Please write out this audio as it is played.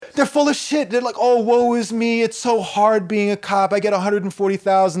They're full of shit. They're like, oh, woe is me. It's so hard being a cop. I get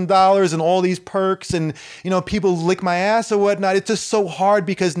 $140,000 and all these perks and, people lick my ass or whatnot. It's just so hard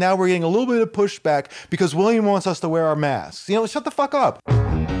because now we're getting a little bit of pushback because William wants us to wear our masks. Shut the fuck up.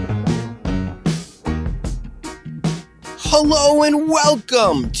 Hello and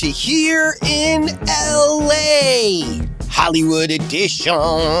welcome to Here in LA, Hollywood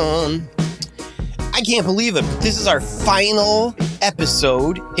Edition. I can't believe it, but this is our final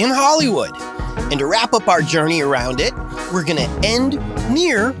episode in Hollywood. And to wrap up our journey around it, we're going to end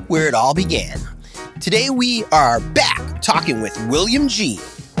near where it all began. Today we are back talking with William G.,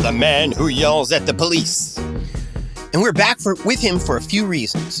 the man who yells at the police. And we're back with him for a few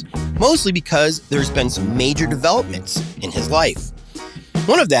reasons. Mostly because there's been some major developments in his life.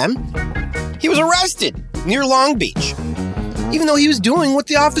 One of them, he was arrested near Long Beach, even though he was doing what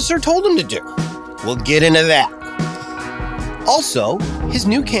the officer told him to do. We'll get into that. Also, his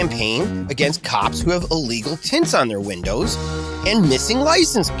new campaign against cops who have illegal tints on their windows and missing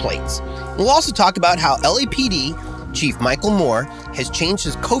license plates. We'll also talk about how LAPD Chief Michael Moore has changed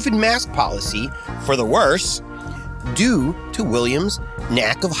his COVID mask policy for the worse due to William's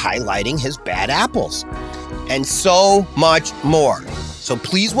knack of highlighting his bad apples, and so much more. So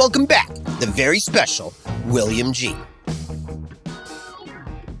please welcome back the very special William G.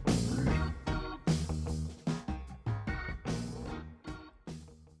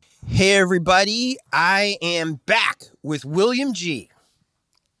 Hey everybody, I am back with William G.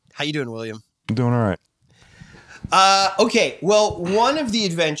 How you doing, William? I'm doing all right. Okay, well, one of the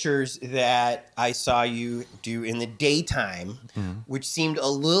adventures that I saw you do in the daytime, which seemed a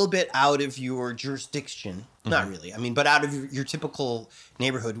little bit out of your jurisdiction, not really, but out of your typical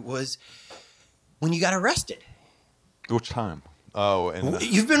neighborhood, was when you got arrested. Which time? Oh, and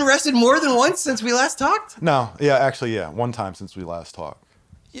You've been arrested more than once since we last talked? No, yeah, actually, yeah, one time since we last talked.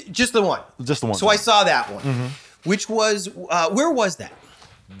 Just the one? Just the one. So time. I saw that one, which was, where was that?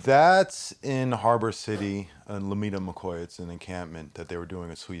 That's in Harbor City, in Lomita, McCoy. It's an encampment that they were doing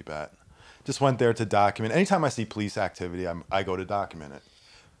a sweep at. Just went there to document. Anytime I see police activity, I go to document it.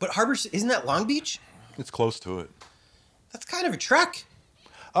 But Harbor, isn't that Long Beach? It's close to it. That's kind of a trek.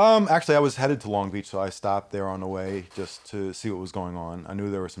 Actually, I was headed to Long Beach, so I stopped there on the way just to see what was going on. I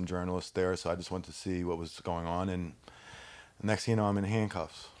knew there were some journalists there, so I just went to see what was going on. And next thing you know, I'm in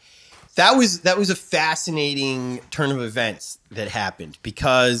handcuffs. That was a fascinating turn of events that happened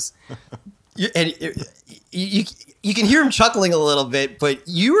because you can hear him chuckling a little bit, but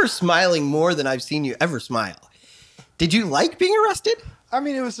you were smiling more than I've seen you ever smile. Did you like being arrested?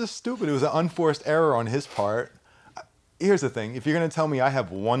 It was just stupid. It was an unforced error on his part. Here's the thing. If you're going to tell me I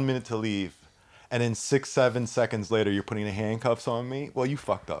have 1 minute to leave and then 6-7 seconds later you're putting the handcuffs on me, well, you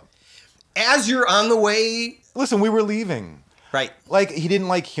fucked up. As you're on the way... Listen, we were leaving. Right. Like, he didn't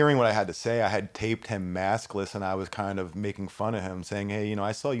like hearing what I had to say. I had taped him maskless, and I was kind of making fun of him, saying, hey,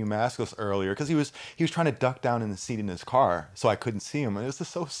 I saw you maskless earlier, because he was trying to duck down in the seat in his car, so I couldn't see him, and it was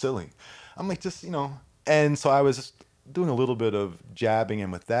just so silly. I'm like, and so I was just doing a little bit of jabbing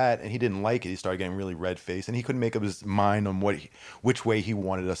him with that, and he didn't like it. He started getting really red-faced, and he couldn't make up his mind on which way he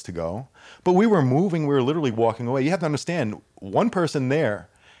wanted us to go. But we were moving. We were literally walking away. You have to understand, one person there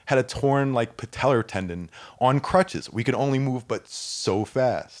had a torn patellar tendon on crutches. We could only move but so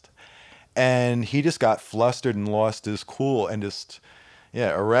fast. And he just got flustered and lost his cool and just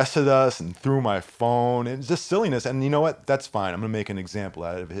arrested us and threw my phone. It's just silliness. And you know what? That's fine. I'm going to make an example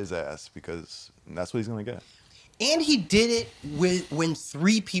out of his ass because that's what he's going to get. And he did it when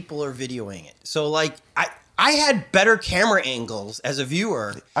 3 people are videoing it. So I had better camera angles as a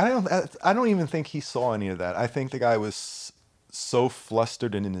viewer. I don't even think he saw any of that. I think the guy was so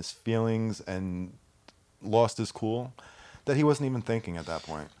flustered and in his feelings and lost his cool that he wasn't even thinking at that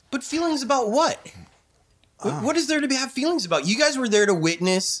point. But feelings about what? What is there to have feelings about? You guys were there to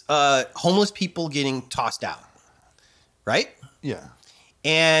witness homeless people getting tossed out, right? Yeah.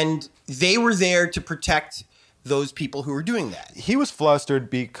 And they were there to protect those people who were doing that. He was flustered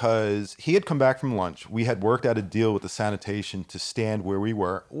because he had come back from lunch. We had worked out a deal with the sanitation to stand where we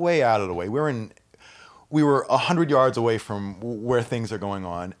were, way out of the way. We were 100 yards away from where things are going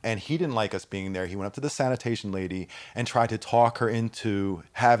on, and he didn't like us being there. He went up to the sanitation lady and tried to talk her into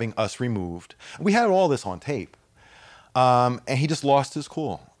having us removed. We had all this on tape, and he just lost his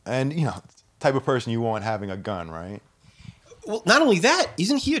cool. And, type of person you want having a gun, right? Well, not only that,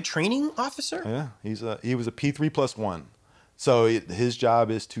 isn't he a training officer? Yeah, he was a P3+1. So his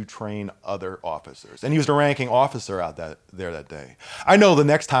job is to train other officers. And he was the ranking officer out there that day. I know the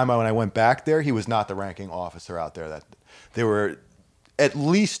next time when I went back there, he was not the ranking officer out there. There were at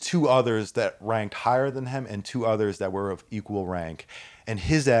least 2 others that ranked higher than him and 2 others that were of equal rank. and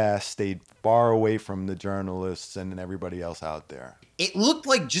his ass stayed far away from the journalists and everybody else out there. It looked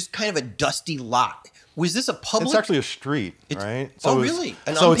like just kind of a dusty lot. Was this a public? It's actually a street, right? Really?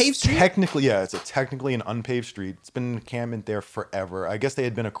 An unpaved street? Technically, yeah, it's technically an unpaved street. It's been an encampment there forever. I guess they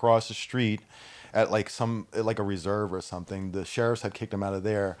had been across the street at like a reserve or something. The sheriffs had kicked them out of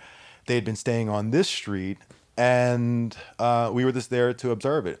there. They had been staying on this street, and we were just there to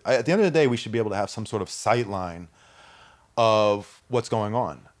observe it. At the end of the day, we should be able to have some sort of sight line of what's going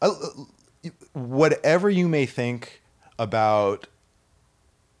on. Whatever you may think about,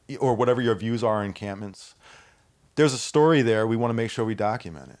 or whatever your views are in encampments, there's a story there. We want to make sure we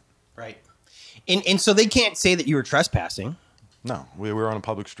document it. Right. And so they can't say that you were trespassing. No, we were on a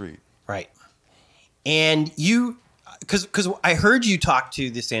public street. Right. And you, because I heard you talk to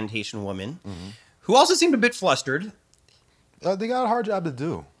the sanitation woman, who also seemed a bit flustered. They got a hard job to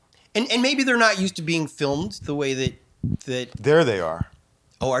do. And maybe they're not used to being filmed the way that. There they are.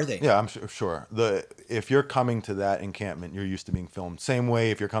 Oh, are they? Yeah, I'm sure. If you're coming to that encampment, you're used to being filmed. Same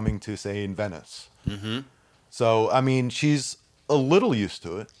way if you're coming to, say, in Venice. So, I mean, she's a little used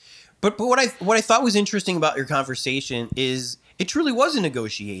to it. But what I thought was interesting about your conversation is it truly was a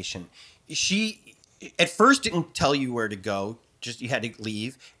negotiation. She at first didn't tell you where to go, just you had to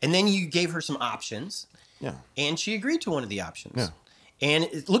leave, and then you gave her some options. Yeah. And she agreed to one of the options. Yeah. And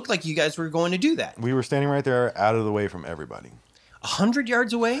it looked like you guys were going to do that. We were standing right there, out of the way from everybody. 100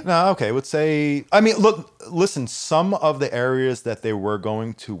 yards away? No, okay. Let's say, I mean, listen, some of the areas that they were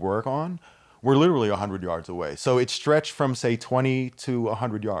going to work on were literally 100 yards away. So it stretched from, say, 20 to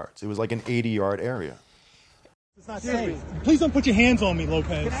 100 yards. It was like an 80-yard area. It's not safe. Please don't put your hands on me,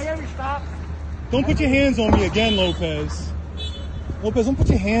 Lopez. Can I ever stop? Don't put your hands on me again, Lopez. Lopez, don't put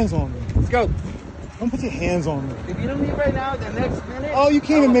your hands on me. Let's go. Don't put your hands on me. If you don't leave right now, the next minute... Oh, you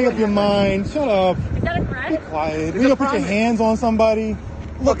can't even make up your mind. Shut up. Is that a threat? Be quiet. You don't put your hands on somebody.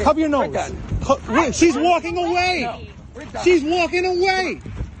 Look, cover your nose. She's walking away. She's walking away.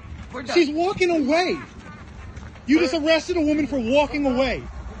 She's walking away. You just arrested a woman for walking away.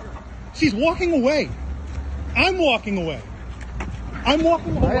 She's walking away. I'm walking away. I'm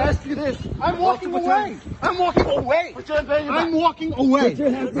walking away. I asked you this. I'm walking away. I'm walking away. Put your hands behind your back. I'm walking away. Put your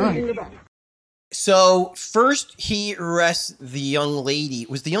hands behind your back. So first he arrests the young lady.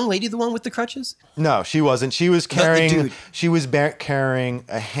 Was the young lady the one with the crutches? No, she wasn't. She was carrying. dude. She was carrying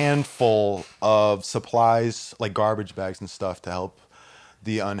a handful of supplies, like garbage bags and stuff, to help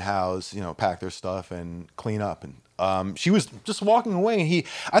the unhoused, pack their stuff and clean up. And she was just walking away. And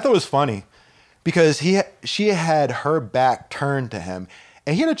I thought it was funny because she had her back turned to him,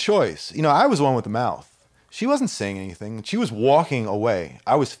 and he had a choice. I was the one with the mouth. She wasn't saying anything. She was walking away.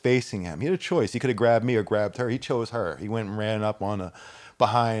 I was facing him. He had a choice. He could have grabbed me or grabbed her. He chose her. He went and ran up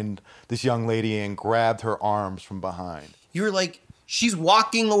behind this young lady and grabbed her arms from behind. You were like, she's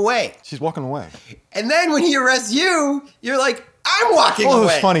walking away. She's walking away. And then when he arrests you, you're like, I'm walking away. Well, it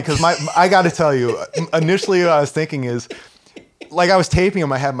was funny because I got to tell you, initially what I was thinking is, like I was taping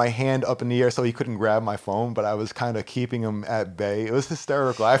him, I had my hand up in the air so he couldn't grab my phone, but I was kind of keeping him at bay. It was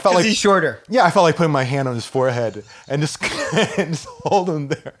hysterical. I felt like he's shorter. Yeah, I felt like putting my hand on his forehead and just hold him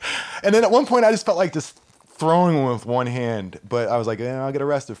there. And then at one point, I just felt like just throwing him with one hand, but I was like, I'll get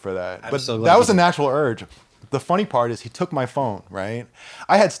arrested for that. But that was a natural urge. The funny part is he took my phone, right?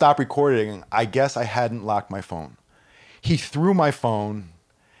 I had stopped recording. I guess I hadn't locked my phone. He threw my phone,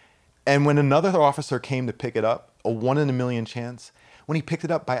 and when another officer came to pick it up, a 1 in a million chance, when he picked it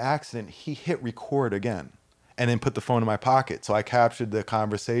up by accident, he hit record again and then put the phone in my pocket. So I captured the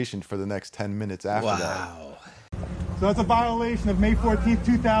conversation for the next 10 minutes after that. Wow. So that's a violation of May 14th,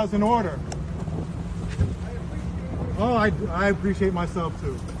 2000 order. Oh, I appreciate myself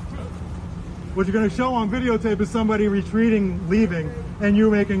too. What you're going to show on videotape is somebody retreating, leaving, and you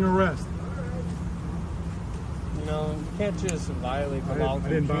making an arrest. You can't just violate the law. I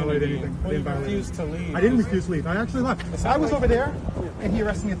didn't violate anything. I didn't refuse to leave. I didn't refuse to leave. I actually left. I was over there, and he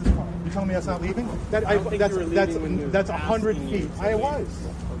arrested me at this car. You telling me that's not leaving? That's 100 feet. I was.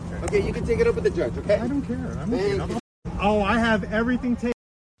 Okay, you can take it up with the judge, okay? I don't care. I'm okay. Oh, I have everything taken.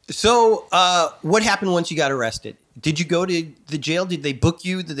 So what happened once you got arrested? Did you go to the jail? Did they book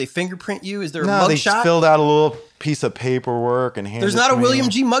you? Did they fingerprint you? Is there a mugshot? No, they just filled out a little piece of paperwork and handed it to me. There's not a William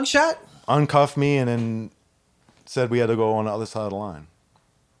G. mugshot? Uncuffed me and then said we had to go on the other side of the line.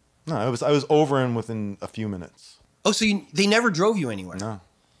 No, I was over and within a few minutes. Oh, so they never drove you anywhere? No.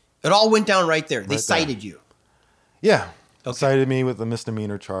 It all went down right there. They Right cited there. you. Yeah. Okay. Cited me with a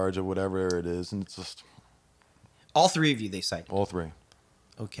misdemeanor charge or whatever it is. And it's just All three of you they cited? all three.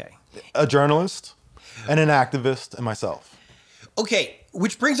 Okay. A journalist and an activist and myself. Okay,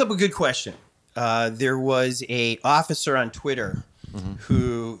 which brings up a good question. There was a officer on Twitter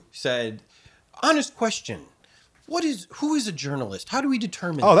who said, honest question, who is a journalist? How do we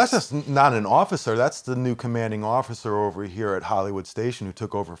determine Oh, this? that's just not an officer. That's the new commanding officer over here at Hollywood Station who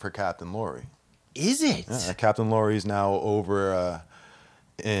took over for Captain Laurie. Is it? Yeah, Captain Laurie is now over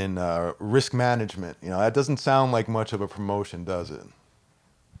in risk management. You know, that doesn't sound like much of a promotion, does it?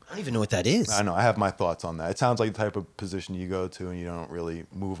 I don't even know what that is. I know. I have my thoughts on that. It sounds like the type of position you go to and you don't really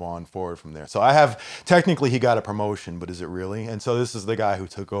move on forward from there. So technically he got a promotion, but is it really? And so this is the guy who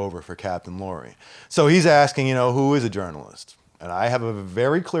took over for Captain Laurie. So he's asking, who is a journalist? And I have a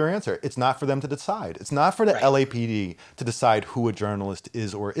very clear answer. It's not for them to decide. It's not for the Right. LAPD to decide who a journalist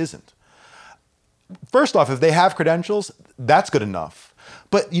is or isn't. First off, if they have credentials, that's good enough.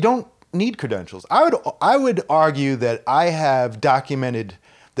 But you don't need credentials. I would argue that I have documented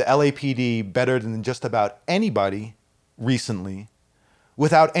the LAPD better than just about anybody recently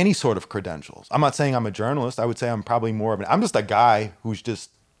without any sort of credentials. I'm not saying I'm a journalist. I would say I'm probably I'm just a guy who's just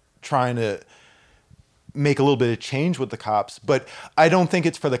trying to make a little bit of change with the cops, but I don't think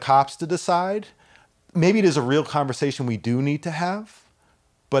it's for the cops to decide. Maybe it is a real conversation we do need to have,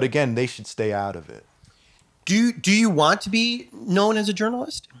 but again, they should stay out of it. Do you want to be known as a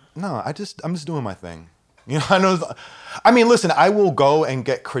journalist? No, I'm just doing my thing. Listen, I will go and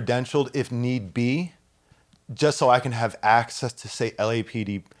get credentialed if need be, just so I can have access to, say,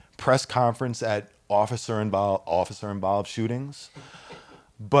 LAPD press conference at officer involved shootings.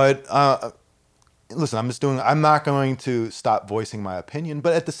 But listen, I'm not going to stop voicing my opinion.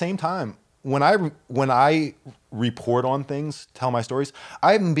 But at the same time, when I report on things, tell my stories,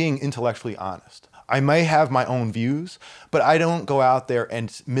 I'm being intellectually honest. I may have my own views, but I don't go out there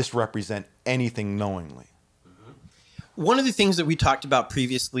and misrepresent anything knowingly. One of the things that we talked about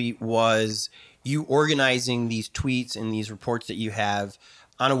previously was you organizing these tweets and these reports that you have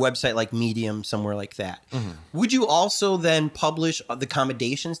on a website like Medium, somewhere like that. Mm-hmm. Would you also then publish the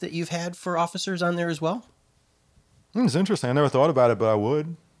accommodations that you've had for officers on there as well? It's interesting. I never thought about it, but I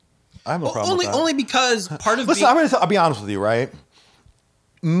would. I have no problem with that. Only because part of Listen, I'll be honest with you, right?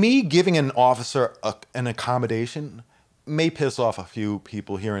 Me giving an officer an accommodation may piss off a few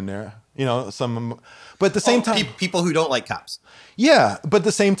people here and there. But at the same time, people who don't like cops. Yeah, but at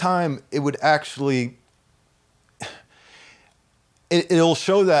the same time, it would actually it'll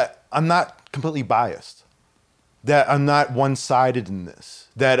show that I'm not completely biased, that I'm not one-sided in this.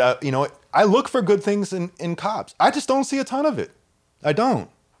 That I look for good things in cops. I just don't see a ton of it. I don't.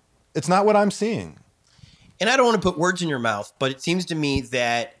 It's not what I'm seeing. And I don't want to put words in your mouth, but it seems to me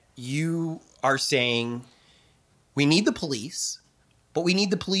that you are saying we need the police, but we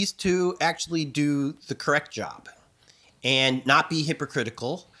need the police to actually do the correct job and not be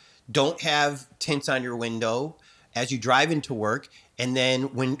hypocritical. Don't have tints on your window as you drive into work. And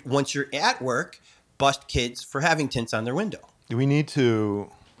then once you're at work, bust kids for having tints on their window. We need to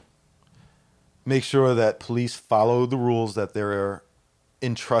make sure that police follow the rules that they're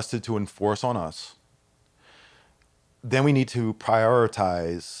entrusted to enforce on us. Then we need to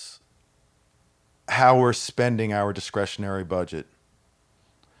prioritize how we're spending our discretionary budget.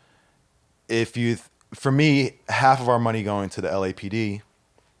 For me, half of our money going to the LAPD,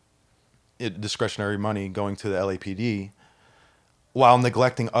 discretionary money going to the LAPD, while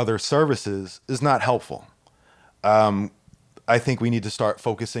neglecting other services is not helpful. I think we need to start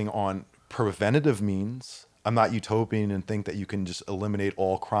focusing on preventative means. I'm not utopian and think that you can just eliminate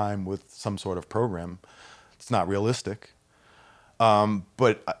all crime with some sort of program. It's not realistic.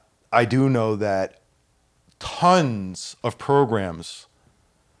 But I do know that tons of programs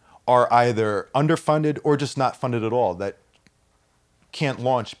are either underfunded or just not funded at all that can't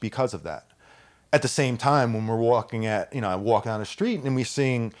launch because of that. At the same time, when we're walking down the street and we're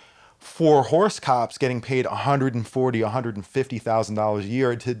seeing 4 horse cops getting paid $140,000, $150,000 a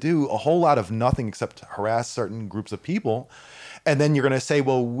year to do a whole lot of nothing except harass certain groups of people. And then you're going to say,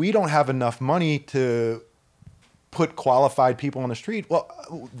 well, we don't have enough money to put qualified people on the street. Well,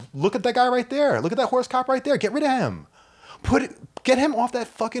 look at that guy right there. Look at that horse cop right there. Get rid of him. Get him off that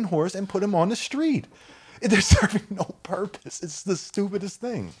fucking horse and put him on the street. They're serving no purpose. It's the stupidest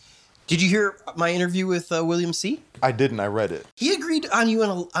thing. Did you hear my interview with William C? I didn't. I read it. He agreed on you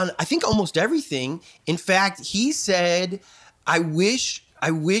on I think almost everything. In fact, he said, I wish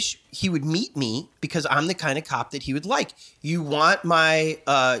he would meet me because I'm the kind of cop that he would like. You want my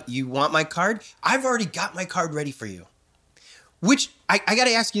card? I've already got my card ready for you. Which I got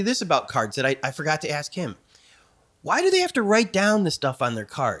to ask you this about cards that I forgot to ask him. Why do they have to write down the stuff on their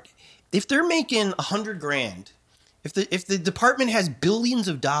card? If they're making $100,000, if the department has billions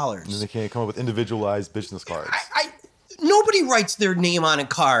of dollars, and they can't come up with individualized business cards. Nobody writes their name on a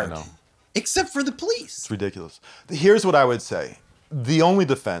card, I know. except for the police. It's ridiculous. Here's what I would say. the only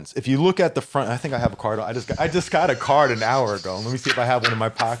defense, if you look at the front, I think I have a card. I just got a card an hour ago. Let me see if I have one in my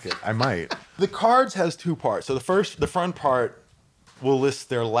pocket. I might. The cards has two parts. So the front part will list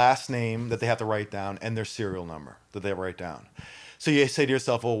their last name that they have to write down and their serial number that they write down. So you say to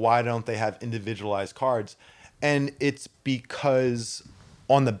yourself, well, why don't they have individualized cards? And it's because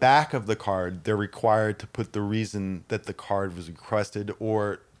on the back of the card, they're required to put the reason that the card was requested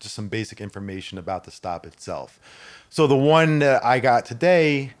or just some basic information about the stop itself. So the one that I got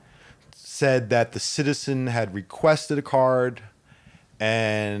today said that the citizen had requested a card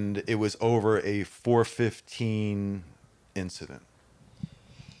and it was over a 415 incident.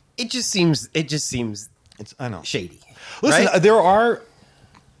 It just seems I know. shady. Listen, right? there are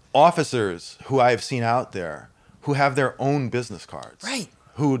officers who I've seen out there who have their own business cards. Right.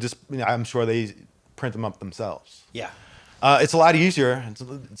 Who just, I'm sure they print them up themselves. Yeah. It's a lot easier. It's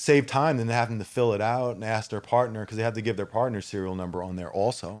save time than having to fill it out and ask their partner because they have to give their partner serial number on there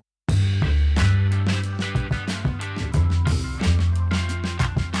also.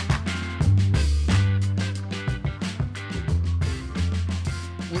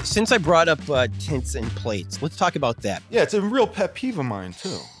 Since I brought up tints and plates, let's talk about that. Yeah, it's a real pet peeve of mine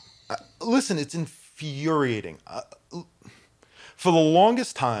too. Listen, it's infuriating. For the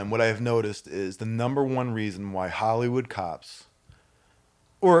longest time, what I have noticed is the number one reason why Hollywood cops,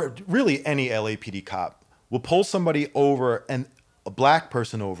 or really any LAPD cop, will pull somebody over and a black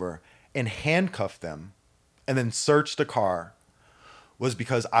person over and handcuff them and then search the car was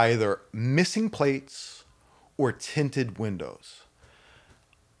because either missing plates or tinted windows.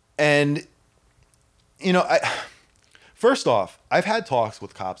 And, first off, I've had talks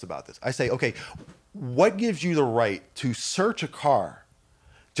with cops about this. I say, okay, what gives you the right to search a car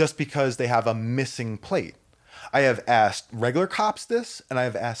just because they have a missing plate? I have asked regular cops this, and I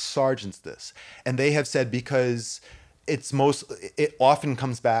have asked sergeants this, and they have said because it often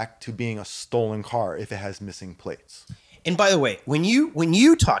comes back to being a stolen car if it has missing plates. And by the way, when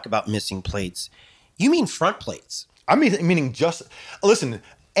you talk about missing plates, you mean front plates. I meaning just listen,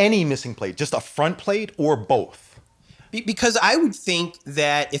 any missing plate, just a front plate or both. Because I would think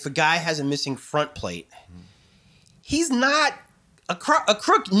that if a guy has a missing front plate, he's not a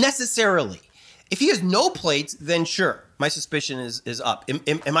crook necessarily. If he has no plates, then sure, my suspicion is up.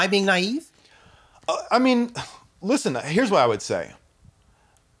 Am I being naive? Listen, here's what I would say.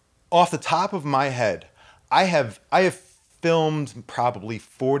 Off the top of my head, I have filmed probably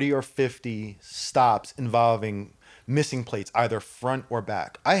 40 or 50 stops involving missing plates, either front or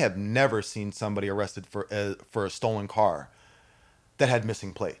back. I have never seen somebody arrested for a stolen car that had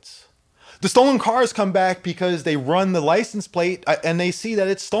missing plates. The stolen cars come back because they run the license plate and they see that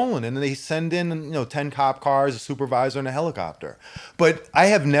it's stolen, and they send in 10 cop cars, a supervisor, and a helicopter. But I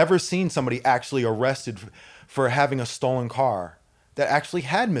have never seen somebody actually arrested for having a stolen car that actually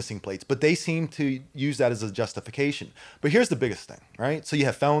had missing plates, but they seem to use that as a justification. But here's the biggest thing, right? So you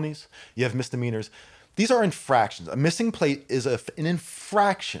have felonies, you have misdemeanors. These are infractions. A missing plate is an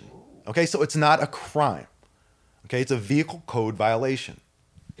infraction, okay? So it's not a crime, okay? It's a vehicle code violation.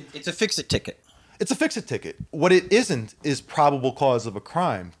 It's a fix-it ticket. It's a fix-it ticket. What it isn't is probable cause of a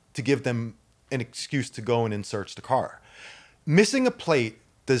crime to give them an excuse to go in and search the car. Missing a plate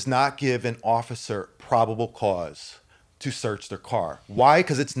does not give an officer probable cause to search their car. Why?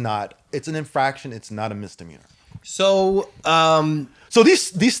 Because it's an infraction. It's not a misdemeanor. So,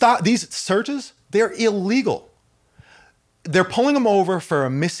 these searches, they're illegal. They're pulling them over for a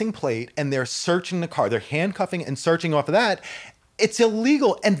missing plate and they're searching the car. They're handcuffing and searching off of that. It's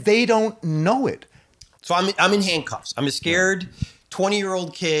illegal and they don't know it. So I'm in handcuffs. I'm a scared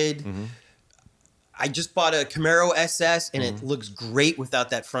 20-year-old kid. Mm-hmm. I just bought a Camaro SS and it looks great without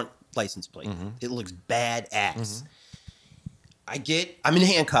that front license plate. Mm-hmm. It looks badass. Mm-hmm. I'm in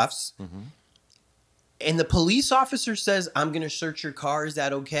handcuffs. Mm-hmm. And the police officer says, I'm going to search your car. Is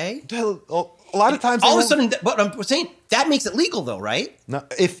that okay? A lot of times... All of a sudden, but I'm saying, that makes it legal though, right? No,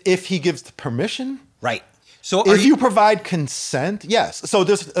 if he gives permission. Right. So if you provide consent, yes. So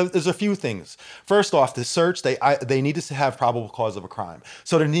there's a few things. First off, the search, they need to have probable cause of a crime.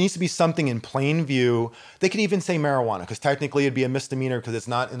 So there needs to be something in plain view. They could even say marijuana, because technically it'd be a misdemeanor because it's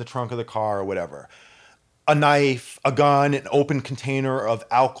not in the trunk of the car or whatever. A knife, a gun, an open container of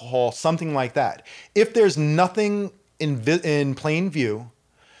alcohol, something like that. If there's nothing in plain view,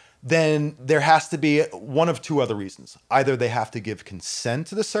 then there has to be one of two other reasons. Either they have to give consent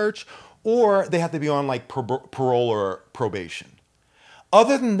to the search, or they have to be on like parole or probation.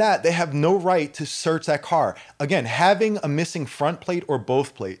 Other than that, they have no right to search that car. Again, having a missing front plate or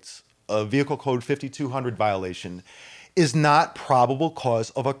both plates, a vehicle code 5200 violation, is not probable cause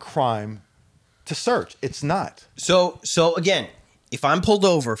of a crime to search. It's not. So again, if I'm pulled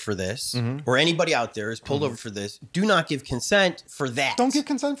over for this, or anybody out there is pulled over for this, do not give consent for that. Don't give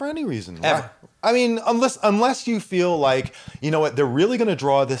consent for any reason. Ever. Right? I mean, unless you feel like, you know what, they're really going to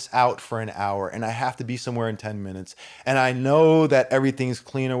draw this out for an hour and I have to be somewhere in 10 minutes and I know that everything's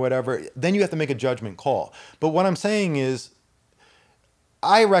clean or whatever, then you have to make a judgment call. But what I'm saying is,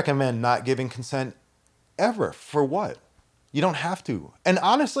 I recommend not giving consent ever. For what? You don't have to. And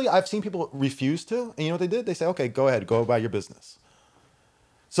honestly, I've seen people refuse to. And you know what they did? They say, okay, go ahead, go about your business.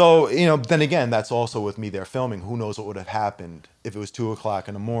 So, you know, then again, that's also with me there filming. Who knows what would have happened if it was 2 o'clock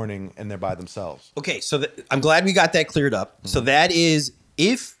in the morning and they're by themselves. Okay, so I'm glad we got that cleared up. So that is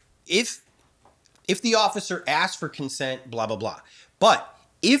if the officer asks for consent, blah, blah, blah. But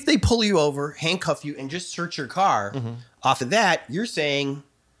if they pull you over, handcuff you, and just search your car, off of that, you're saying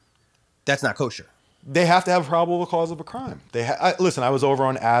that's not kosher. They have to have probable cause of a crime. Listen, I was over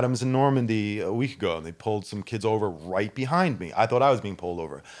on Adams in Normandy a week ago, and they pulled some kids over right behind me. I thought I was being pulled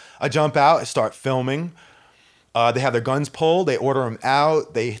over. I jump out, I start filming. They have their guns pulled. They order them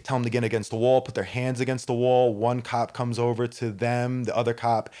out. They tell them to get against the wall, put their hands against the wall. One cop comes over to them. The other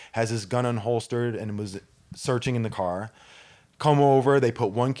cop has his gun unholstered and was searching in the car. Come over. They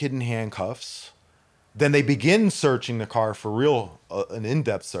put one kid in handcuffs. Then they begin searching the car for real, an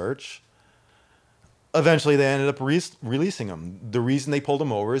in-depth search. Eventually, they ended up releasing him. The reason they pulled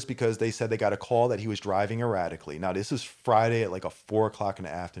him over is because they said they got a call that he was driving erratically. Now, this is Friday at like 4 o'clock in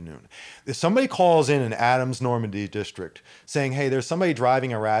the afternoon. If somebody calls in Adams, Normandy district saying, hey, there's somebody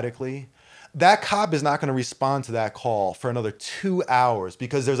driving erratically, that cop is not going to respond to that call for another 2 hours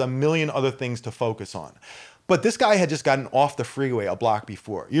because there's a million other things to focus on. But this guy had just gotten off the freeway a block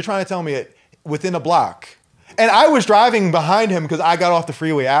before. You're trying to tell me within a block. And I was driving behind him because I got off the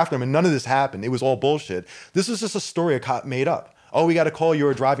freeway after him and none of this happened. It was all bullshit. This was just a story a cop made up. Oh, we got a call, you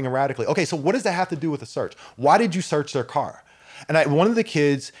were driving erratically. Okay, so what does that have to do with the search? Why did you search their car? And one of the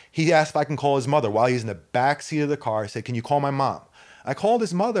kids, he asked if I can call his mother while he's in the back seat of the car. I said, can you call my mom? I called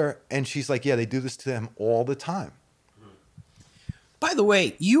his mother and she's like, yeah, they do this to him all the time. By the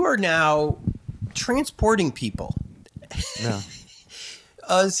way, you are now transporting people. Yeah.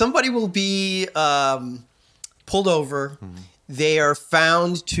 Somebody will be pulled over. They are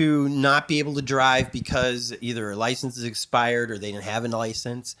found to not be able to drive because either a license is expired or they didn't have a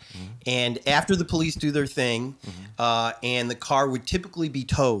license. And after the police do their thing, and the car would typically be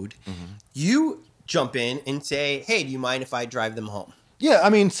towed, you jump in and say, hey, do you mind if I drive them home? Yeah, I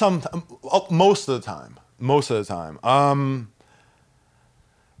mean, most of the time.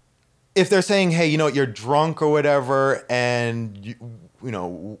 If they're saying, hey, you know, you're drunk or whatever, and you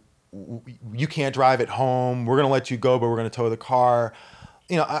know, you can't drive it home, we're going to let you go, but we're going to tow the car.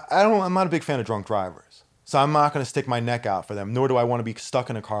 You know, I'm not a big fan of drunk drivers. So I'm not going to stick my neck out for them, nor do I want to be stuck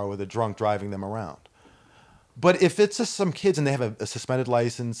in a car with a drunk driving them around. But if it's just some kids and they have a suspended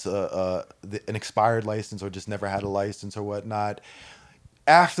license, an expired license, or just never had a license or whatnot,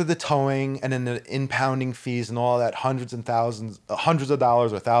 after the towing and then the impounding fees and all that, hundreds of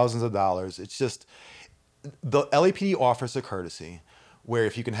dollars or thousands of dollars, it's just, the LAPD offers a courtesy where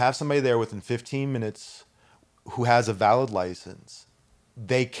if you can have somebody there within 15 minutes who has a valid license,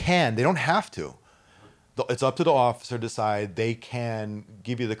 they don't have to. It's up to the officer to decide. They can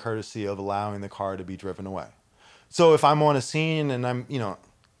give you the courtesy of allowing the car to be driven away. So if I'm on a scene and I'm, you know,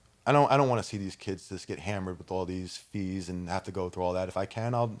 I don't want to see these kids just get hammered with all these fees and have to go through all that. If I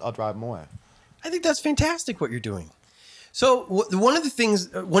can, I'll drive them away. I think that's fantastic what you're doing. So one of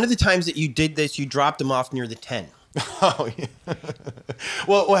the times that you did this, you dropped them off near the 10. Oh, yeah.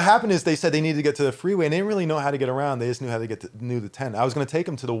 Well, what happened is they said they needed to get to the freeway and they didn't really know how to get around. They just knew how to knew the 10. I was going to take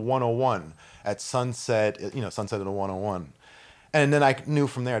them to the 101 at Sunset, Sunset of the 101. And then I knew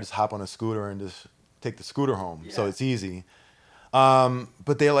from there, just hop on a scooter and just take the scooter home. Yeah. So it's easy.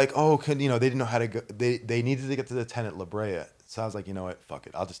 But they're like, oh, they didn't know how to go. They needed to get to the 10 at La Brea. So I was like, you know what, fuck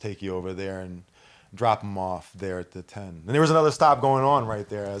it. I'll just take you over there and drop them off there at the 10. And there was another stop going on right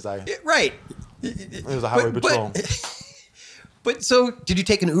there as I... Right. It was a highway patrol. But so, did you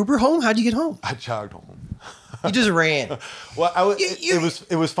take an Uber home? How'd you get home? I jogged home. You just ran. Well,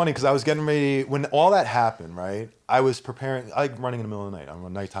 it was funny because I was getting ready when all that happened. Right, I was preparing. I like running in the middle of the night. I'm a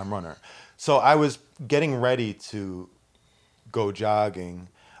nighttime runner, so I was getting ready to go jogging.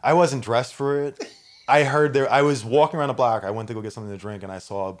 I wasn't dressed for it. I was walking around the block. I went to go get something to drink, and I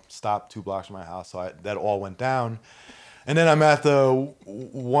saw a stop 2 blocks from my house. So that all went down. And then I'm at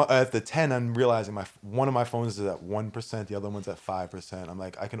the 10. I'm realizing one of my phones is at 1%, the other one's at 5%. I'm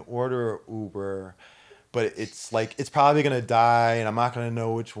like, I can order Uber, but it's probably gonna die, and I'm not gonna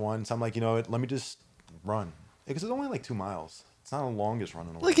know which one. So I'm like, you know what? Let me just run because it's only like 2 miles. It's not the longest run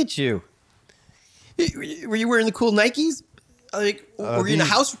in the world. Look at you. Were you wearing the cool Nikes? Like, were you in a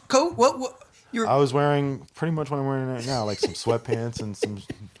house coat? What? You're I was wearing pretty much what I'm wearing right now, like some sweatpants and some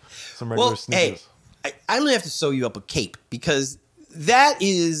regular well. Hey, sneakers. I'm gonna have to sew you up a cape because that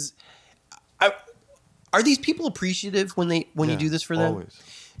is. Are these people appreciative when you Yeah, do this for them? always.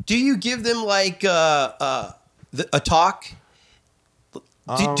 Do you give them like a talk?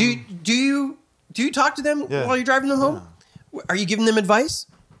 Do you talk to them Yeah. while you're driving them home? Are you giving them advice?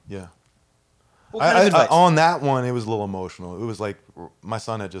 Yeah. What kind of advice? On that one, it was a little emotional. It was like my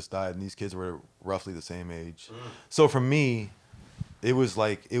son had just died, and these kids were roughly the same age. So for me, it was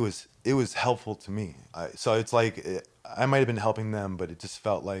like it was helpful to me. So it's like I might have been helping them, but it just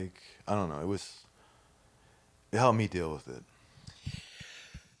felt like I don't know. It helped me deal with it.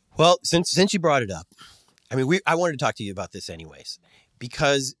 Well, since you brought it up, I mean, I wanted to talk to you about this anyways,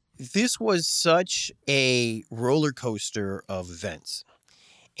 because this was such a roller coaster of events.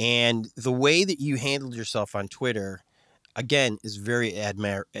 And the way that you handled yourself on Twitter, again, is very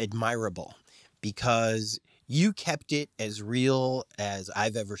admirable because you kept it as real as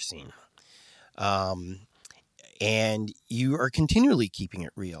I've ever seen. And you are continually keeping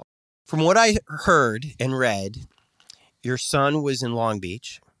it real. From what I heard and read, your son was in Long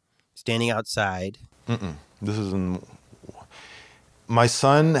Beach, standing outside. This is my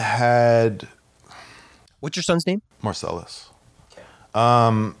son had What's your son's name? Marcellus.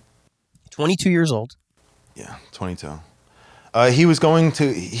 22 years old. Yeah, 22. He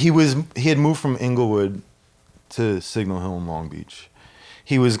had moved from Inglewood to Signal Hill in Long Beach.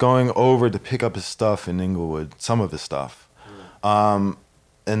 He was going over to pick up his stuff in Inglewood, some of his stuff. And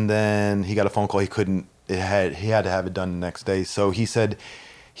then he got a phone call. He had to have it done the next day. So he said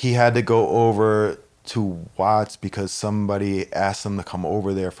he had to go over to Watts because somebody asked him to come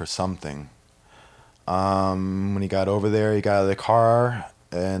over there for something. When he got over there, he got out of the car,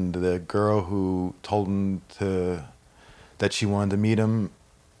 and the girl who told him that she wanted to meet him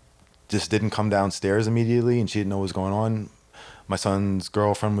just didn't come downstairs immediately, and she didn't know what was going on. My son's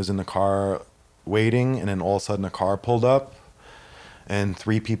girlfriend was in the car waiting, and then all of a sudden a car pulled up, and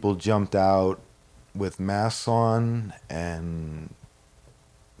 3 people jumped out with masks on and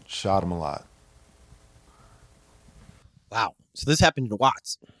shot him a lot. Wow. So this happened in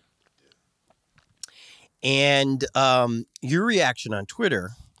Watts. And your reaction on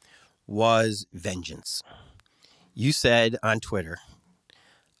Twitter was vengeance. You said on Twitter,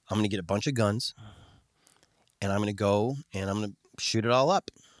 I'm going to get a bunch of guns and I'm going to go and I'm going to shoot it all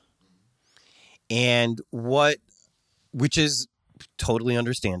up. And which is totally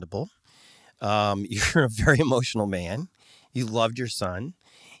understandable. You're a very emotional man. You loved your son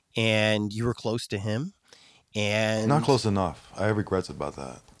and you were close to him. And Not close enough. I have regrets about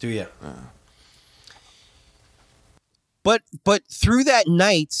that. Do you? Yeah. But through that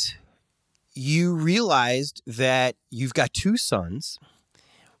night, you realized that you've got 2 sons.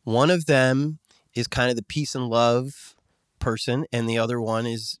 One of them is kind of the peace and love person, and the other one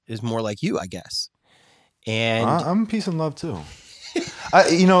is more like you, I guess. And I'm peace and love too.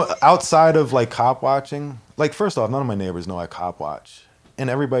 Outside of like cop watching, like first off, none of my neighbors know I cop watch. And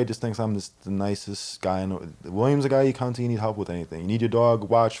everybody just thinks I'm the nicest guy. William's a guy you come to, you need help with anything. You need your dog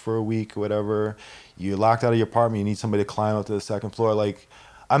watched for a week, whatever. You're locked out of your apartment, you need somebody to climb up to the 2nd floor. Like,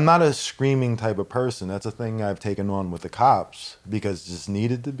 I'm not a screaming type of person. That's a thing I've taken on with the cops because it just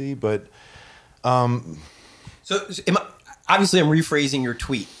needed to be. But so obviously I'm rephrasing your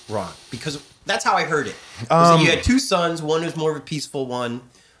tweet wrong because that's how I heard it. Was that you had 2 sons. One was more of a peaceful one.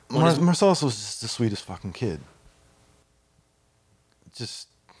 Marcellus was just the sweetest fucking kid.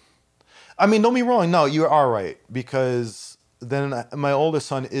 Don't get me wrong. No, you are right. Because then my oldest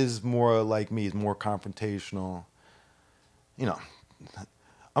son is more like me. He's more confrontational.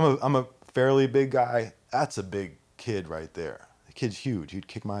 I'm a fairly big guy. That's a big kid right there. The kid's huge. He'd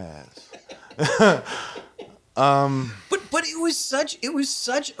kick my ass. But it was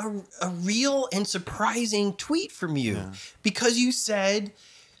such a real and surprising tweet from you because you said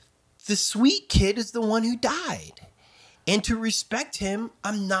the sweet kid is the one who died. And to respect him,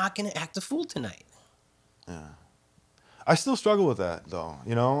 I'm not going to act a fool tonight. Yeah. I still struggle with that, though.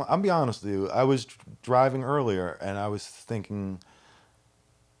 I'll be honest with you. I was driving earlier, and I was thinking,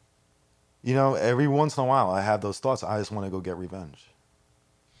 every once in a while, I have those thoughts. I just want to go get revenge.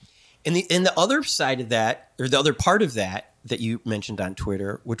 And the other side of that, or the other part of that you mentioned on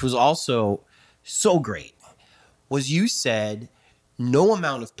Twitter, which was also so great, was you said, no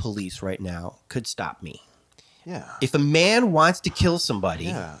amount of police right now could stop me. Yeah. If a man wants to kill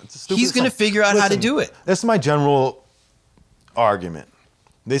somebody, he's going to figure out how to do it. That's my general argument.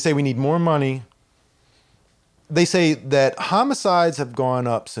 They say we need more money. They say that homicides have gone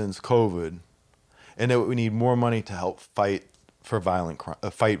up since COVID and that we need more money to help fight for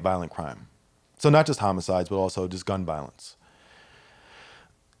fight violent crime. So not just homicides, but also just gun violence.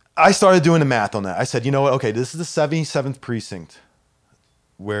 I started doing the math on that. I said, you know what? Okay, this is the 77th precinct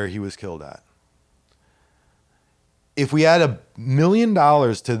where he was killed at. If we add $1 million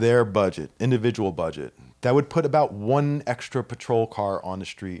to their budget, individual budget, that would put about one extra patrol car on the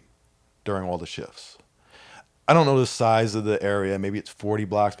street during all the shifts. I don't know the size of the area. Maybe it's 40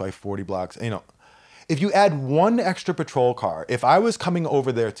 blocks by 40 blocks. You know, if you add one extra patrol car, if I was coming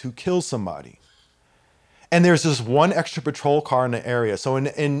over there to kill somebody, and there's just one extra patrol car in the area, so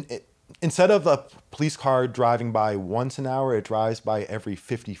instead of a police car driving by once an hour, it drives by every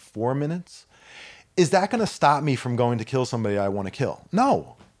 54 minutes. Is that going to stop me from going to kill somebody I want to kill?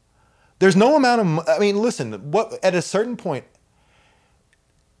 No. There's no amount of, I mean, listen, at a certain point,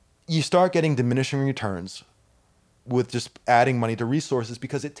 you start getting diminishing returns with just adding money to resources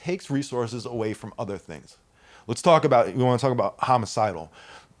because it takes resources away from other things. We want to talk about homicidal.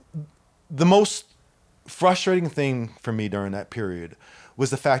 The most frustrating thing for me during that period was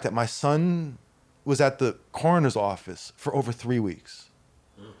the fact that my son was at the coroner's office for over 3 weeks.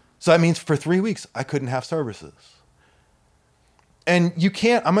 So that means for 3 weeks, I couldn't have services. And you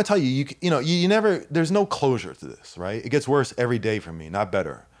can't, I'm gonna tell you, you never, there's no closure to this, right? It gets worse every day for me, not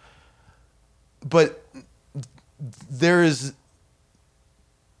better. But there is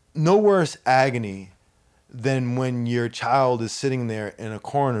no worse agony than when your child is sitting there in a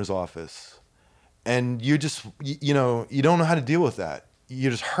coroner's office and you just, you don't know how to deal with that.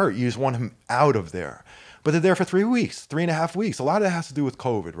 You're just hurt. You just want him out of there. But they're there for 3 weeks, 3.5 weeks. A lot of that has to do with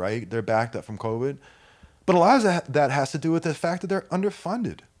COVID, right? They're backed up from COVID. But a lot of that has to do with the fact that they're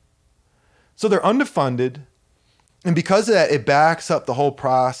underfunded. So they're underfunded. And because of that, it backs up the whole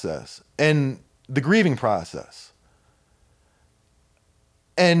process and the grieving process.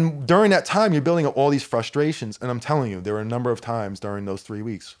 And during that time, you're building up all these frustrations. And I'm telling you, there were a number of times during those 3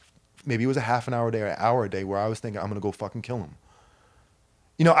 weeks, maybe it was a half an hour a day or an hour a day, where I was thinking, I'm going to go fucking kill him.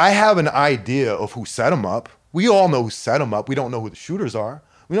 I have an idea of who set him up. We all know who set him up. We don't know who the shooters are.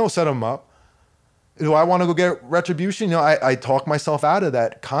 We know who set him up. Do I want to go get retribution? I talk myself out of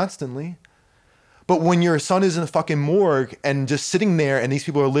that constantly. But when your son is in a fucking morgue and just sitting there and these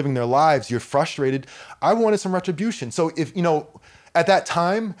people are living their lives, you're frustrated. I wanted some retribution. So if, at that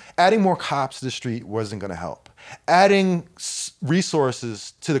time, adding more cops to the street wasn't going to help. Adding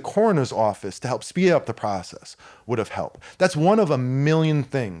resources to the coroner's office to help speed up the process would have helped. That's one of a million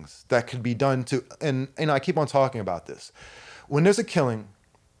things that could be done and I keep on talking about this. When there's a killing,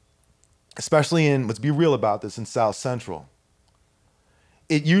 especially let's be real about this, in South Central,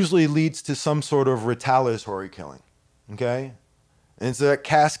 it usually leads to some sort of retaliatory killing, okay? And it's a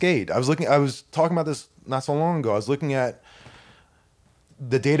cascade. I was talking about this not so long ago. I was looking at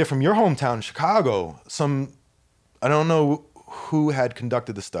the data from your hometown, Chicago. I don't know who had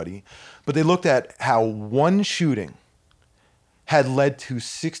conducted the study, but they looked at how one shooting had led to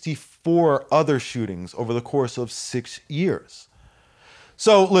 64 other shootings over the course of 6 years.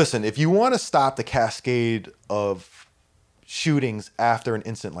 So listen, if you want to stop the cascade of shootings after an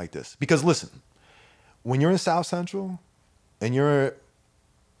incident like this, because listen, when you're in South Central and you're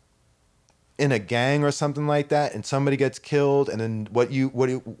in a gang or something like that and somebody gets killed, and then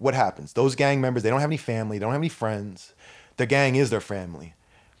what happens? Those gang members, they don't have any family, they don't have any friends. Their gang is their family.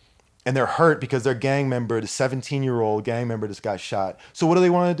 And they're hurt because their gang member, the 17-year-old gang member, just got shot. So what do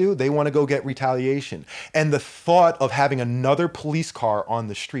they want to do? They want to go get retaliation. And the thought of having another police car on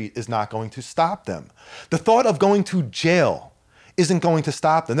the street is not going to stop them. The thought of going to jail isn't going to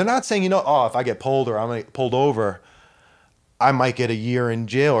stop them. They're not saying, if I get pulled or I'm pulled over, I might get a year in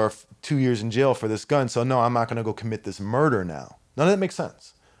jail or 2 years in jail for this gun. So no, I'm not going to go commit this murder now. None of that makes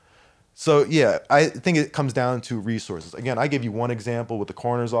sense. So yeah, I think it comes down to resources. Again, I give you one example with the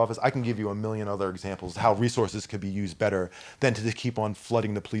coroner's office. I can give you a million other examples of how resources could be used better than to just keep on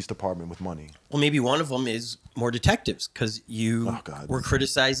flooding the police department with money. Well, maybe one of them is more detectives, because you were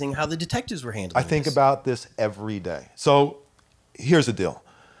criticizing how the detectives were handling I think about this every day. So here's the deal.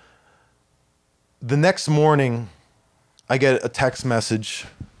 The next morning, I get a text message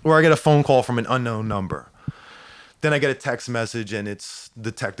or I get a phone call from an unknown number. Then I get a text message and it's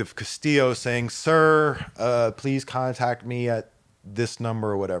Detective Castillo saying, "Sir, please contact me at this number,"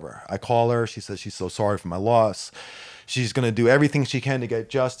 or whatever. I call her. She says she's so sorry for my loss. She's going to do everything she can to get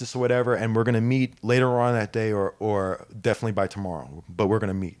justice or whatever. And we're going to meet later on that day or definitely by tomorrow. But we're going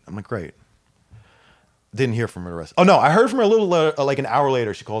to meet. I'm like, great. Didn't hear from her the rest. Oh, no, I heard from her a little like an hour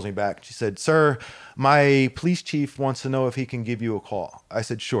later. She calls me back. She said, "Sir, my police chief wants to know if he can give you a call." I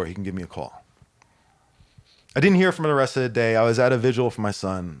said, "Sure, he can give me a call." I didn't hear from her the rest of the day. I was at a vigil for my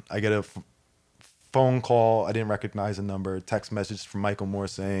son. I get a phone call. I didn't recognize the number. Text message from Michael Moore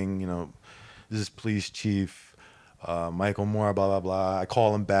saying, this is police chief Michael Moore, blah, blah, blah. I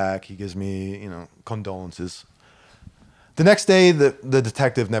call him back. He gives me, condolences. The next day, the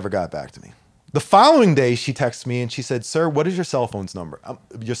detective never got back to me. The following day, she texted me and she said, "Sir, what is your cell phone's number?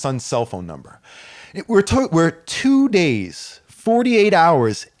 Your son's cell phone number." We're 2 days, 48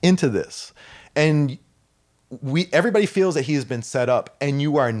 hours into this, and everybody feels that he has been set up, and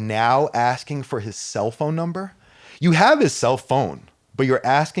you are now asking for his cell phone number? You have his cell phone, but you're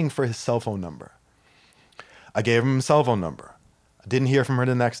asking for his cell phone number. I gave him a cell phone number. I didn't hear from her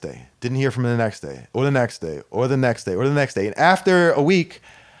the next day. Didn't hear from her the next day, or the next day, or the next day, or the next day. And after a week,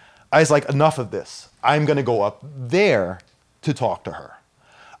 I was like, enough of this. I'm going to go up there to talk to her.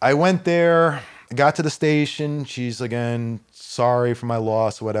 I went there, got to the station. She's again, sorry for my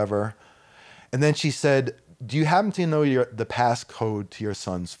loss, whatever. And then she said, "Do you happen to know the passcode to your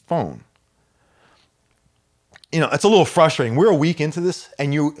son's phone?" It's a little frustrating. We're a week into this,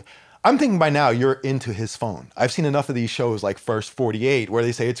 and I'm thinking by now you're into his phone. I've seen enough of these shows like First 48 where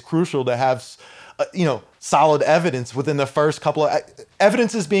they say it's crucial to have, solid evidence within the first couple of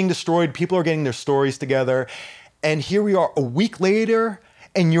evidence is being destroyed. People are getting their stories together. And here we are a week later,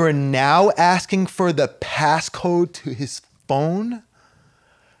 and you're now asking for the passcode to his phone.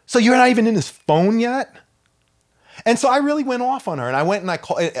 So you're not even in his phone yet. And so I really went off on her, and I went and I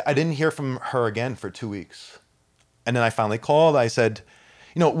called. I didn't hear from her again for 2 weeks. And then I finally called. I said,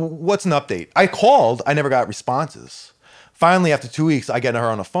 what's an update? I called. I never got responses. Finally, after 2 weeks, I get her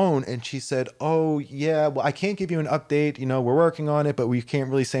on the phone, and she said, "Oh, yeah, well, I can't give you an update. We're working on it, but we can't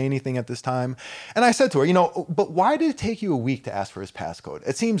really say anything at this time." And I said to her, "But why did it take you a week to ask for his passcode?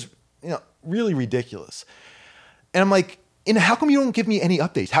 It seems, really ridiculous." And I'm like, how come you don't give me any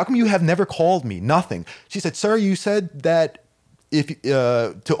updates? How come you have never called me? Nothing. She said, "Sir, you said that if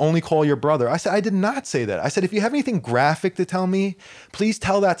to only call your brother." I said, "I did not say that. I said, if you have anything graphic to tell me, please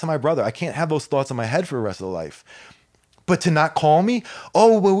tell that to my brother. I can't have those thoughts in my head for the rest of the life. But to not call me?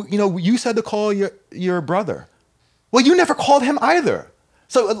 Oh, well, you said to call your brother. Well, you never called him either.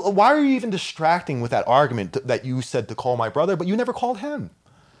 So why are you even distracting with that argument that you said to call my brother, but you never called him?"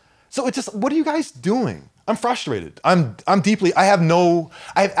 So it's just, what are you guys doing? I'm frustrated. I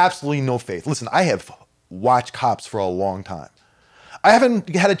have absolutely no faith. Listen, I have watched cops for a long time. I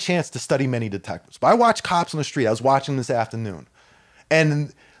haven't had a chance to study many detectives, but I watch cops on the street. I was watching this afternoon,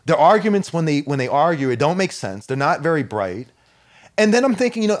 and their arguments when they argue, it don't make sense. They're not very bright. And then I'm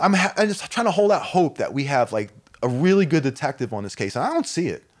thinking, I'm just trying to hold out hope that we have like a really good detective on this case, and I don't see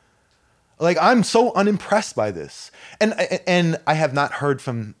it. Like, I'm so unimpressed by this, and I have not heard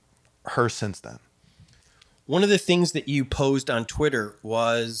from her since then. One of the things that you posed on Twitter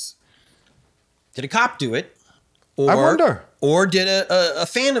was, did a cop do it? I wonder. Or did a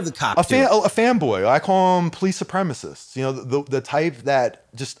fan of the cop do it? A fanboy. I call them police supremacists. The type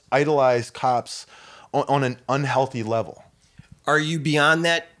that just idolize cops on an unhealthy level. Are you beyond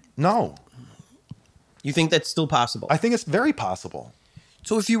that? No. You think that's still possible? I think it's very possible.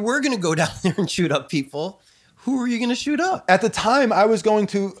 So if you were going to go down there and shoot up people, who were you going to shoot up? At the time, I was going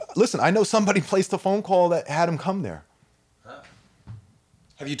to... Listen, I know somebody placed a phone call that had him come there.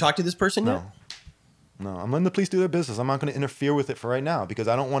 Have you talked to this person yet? No, I'm letting the police do their business. I'm not going to interfere with it for right now because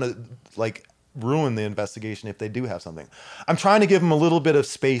I don't want to ruin the investigation if they do have something. I'm trying to give them a little bit of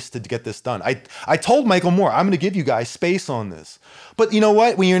space to get this done. I told Michael Moore, I'm going to give you guys space on this. But you know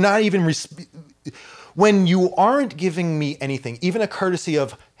what? When you're not even... when you aren't giving me anything, even a courtesy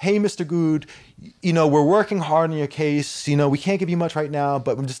of, "Hey, Mr. Good, we're working hard on your case. We can't give you much right now,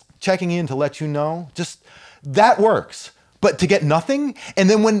 but I'm just checking in to let you know." Just that works. But to get nothing, and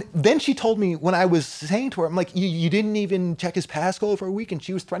then she told me when I was saying to her, I'm like, you didn't even check his passcode for a week, and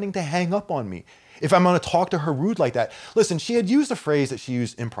she was threatening to hang up on me if I'm going to talk to her rude like that. Listen, she had used a phrase that she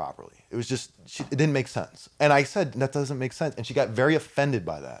used improperly. It was just, it didn't make sense. And I said, that doesn't make sense. And she got very offended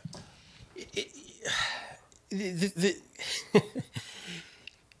by that.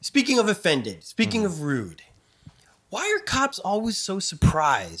 Speaking of offended, speaking of rude, why are cops always so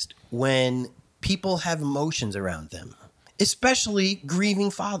surprised when people have emotions around them, especially grieving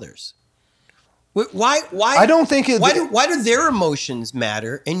fathers? Why? I don't think it. Why do their emotions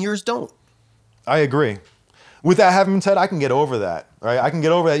matter and yours don't? I agree. With that having been said, I can get over that, right? I can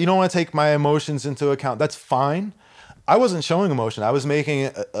get over that. You don't want to take my emotions into account. That's fine. I wasn't showing emotion. I was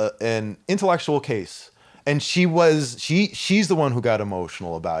making an intellectual case And she's the one who got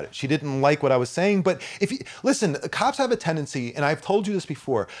emotional about it. She didn't like what I was saying. But if you listen, cops have a tendency, and I've told you this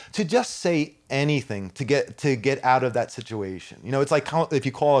before, to just say anything to get out of that situation. You know, it's like if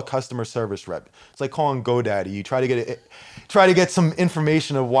you call a customer service rep, it's like calling GoDaddy. You try to get some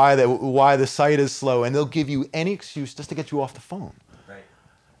information of why the site is slow, and they'll give you any excuse just to get you off the phone.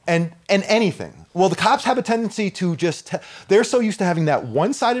 And anything. Well, the cops have a tendency to they're so used to having that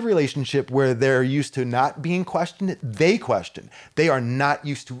one-sided relationship where they're used to not being questioned, they question. They are not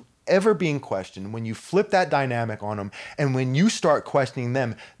used to ever being questioned. When you flip that dynamic on them and when you start questioning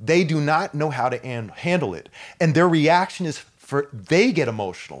them, they do not know how to handle it. And their reaction is they get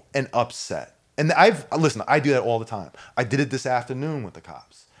emotional and upset. And I do that all the time. I did it this afternoon with the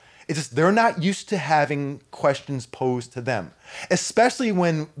cops. It's just they're not used to having questions posed to them, especially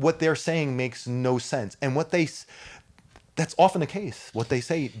when what they're saying makes no sense. And that's often the case. What they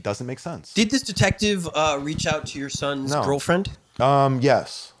say doesn't make sense. Did this detective reach out to your son's girlfriend?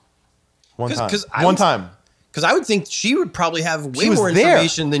 Yes. One time. Because I would think she would probably have way more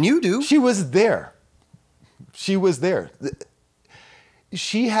information than you do. She was there. She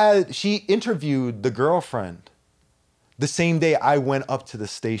interviewed the girlfriend the same day I went up to the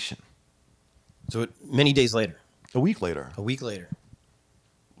station. So many days later. A week later.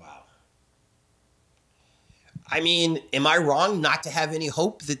 Wow. I mean, am I wrong not to have any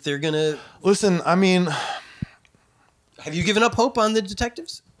hope that they're going to... Listen, I mean... Have you given up hope on the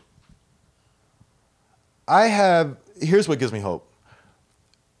detectives? I have... Here's what gives me hope.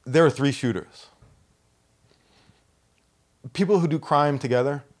 There are 3 shooters. People who do crime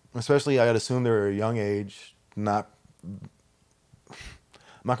together, especially I gotta assume they're a young age, I'm not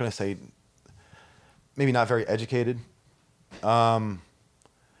going to say maybe not very educated. They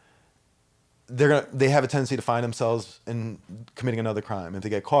have a tendency to find themselves in committing another crime. If they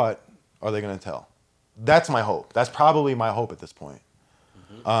get caught, are they going to tell? That's my hope. That's probably my hope at this point.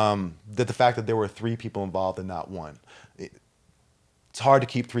 That the fact that there were 3 people involved and not one. It's hard to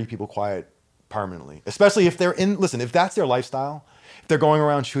keep 3 people quiet permanently, especially if if that's their lifestyle, if they're going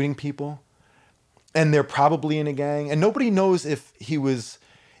around shooting people, and they're probably in a gang, and nobody knows if he was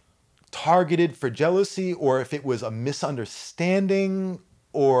targeted for jealousy or if it was a misunderstanding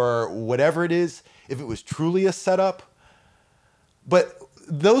or whatever it is, if it was truly a setup. But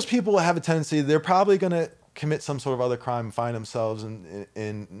those people have a tendency, they're probably going to commit some sort of other crime and find themselves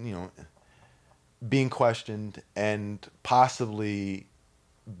in being questioned and possibly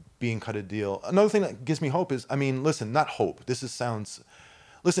being cut a deal. Another thing that gives me hope is, not hope.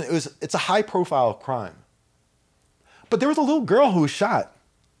 It's a high-profile crime. But there was a little girl who was shot,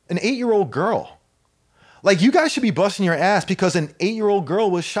 an 8-year-old girl. Like, you guys should be busting your ass because an 8-year-old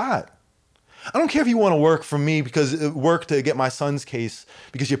girl was shot. I don't care if you want to work for me work to get my son's case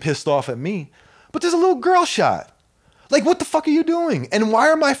because you're pissed off at me, but there's a little girl shot. Like, what the fuck are you doing? And why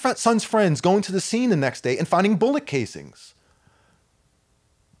are my son's friends going to the scene the next day and finding bullet casings?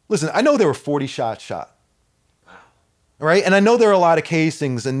 Listen, I know there were 40 shots shot. Right? And I know there are a lot of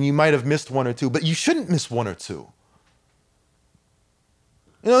casings and you might have missed 1 or 2, but you shouldn't miss 1 or 2.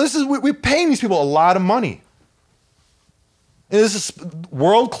 We're paying these people a lot of money. And this is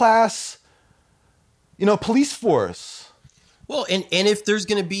world-class, police force. Well, and if there's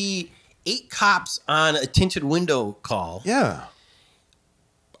going to be 8 cops on a tinted window call. Yeah.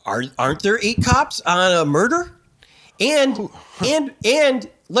 Aren't there 8 cops on a murder? And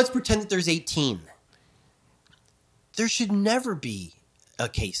let's pretend that there's 18. There should never be a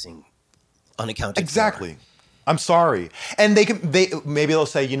casing unaccounted for. Exactly. I'm sorry. And maybe they'll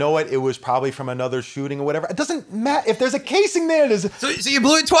say, you know what, it was probably from another shooting or whatever. It doesn't matter. If there's a casing there, So you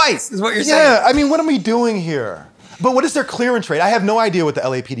blew it twice, is what you're saying. Yeah, what are we doing here? But what is their clearance rate? I have no idea what the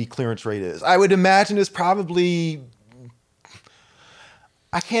LAPD clearance rate is. I would imagine it's probably...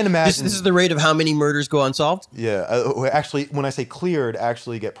 I can't imagine... This is the rate of how many murders go unsolved? Yeah. Actually, when I say cleared,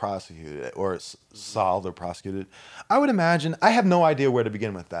 actually get prosecuted or solved or prosecuted. I would imagine... I have no idea where to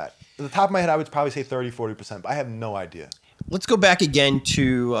begin with that. At the top of my head, I would probably say 30, 40%, but I have no idea. Let's go back again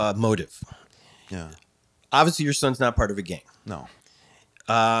to motive. Yeah. Obviously, your son's not part of a gang. No.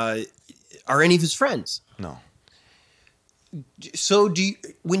 Are any of his friends? No. So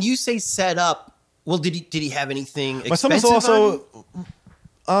when you say set up, well, did he have anything expensive? My son was also...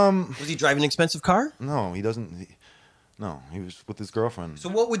 was he driving an expensive car? No, he doesn't. No, he was with his girlfriend. So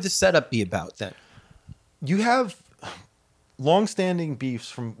what would the setup be about then? You have long-standing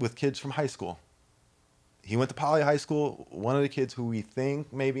beefs with kids from high school. He went to Poly High School. One of the kids who we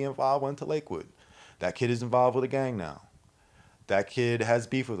think may be involved went to Lakewood. That kid is involved with a gang now. That kid has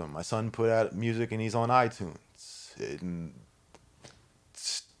beef with him. My son put out music and he's on iTunes.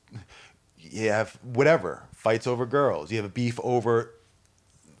 you have whatever, fights over girls. You have a beef over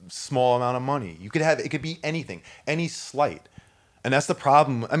small amount of money. It could be anything, any slight. And that's the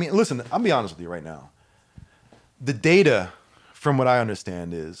problem. I mean, listen, I'll be honest with you right now. The data, from what I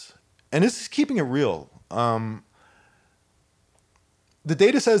understand is, and this is keeping it real, the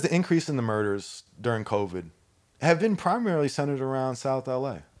data says the increase in the murders during COVID have been primarily centered around South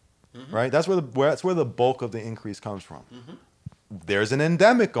LA, right? That's where the bulk of the increase comes from. There's an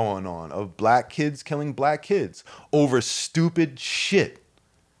endemic going on of black kids killing black kids over stupid shit.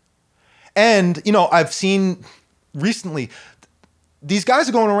 And, you know, I've seen recently, these guys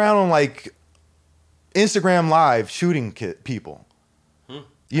are going around on like Instagram Live shooting people.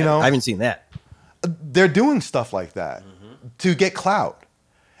 You know, I haven't seen that. They're doing stuff like that to get clout.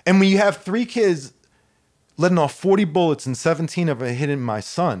 And when you have 3 kids letting off 40 bullets and 17 of it hitting my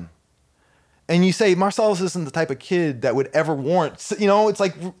son, and you say Marcellus isn't the type of kid that would ever warrant, you know, it's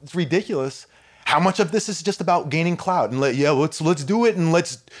like, it's ridiculous. How much of this is just about gaining clout and let's do it and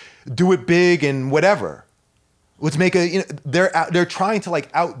let's do it big and whatever. Let's make they're trying to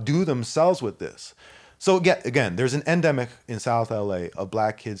like outdo themselves with this. So again, there's an endemic in South LA of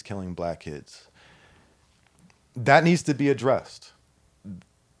black kids killing black kids. That needs to be addressed.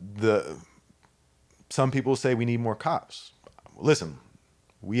 Some people say we need more cops. Listen,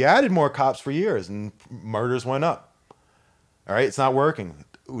 we added more cops for years and murders went up. All right, it's not working.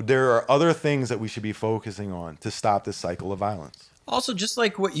 There are other things that we should be focusing on to stop this cycle of violence. Also, just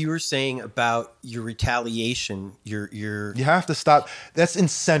like what you were saying about your retaliation, you have to stop. That's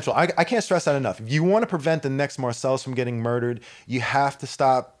essential. I can't stress that enough. If you want to prevent the next Marcellus from getting murdered, you have to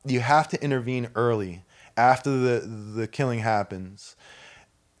stop. You have to intervene early after the killing happens,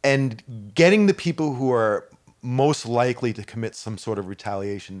 and getting the people who are most likely to commit some sort of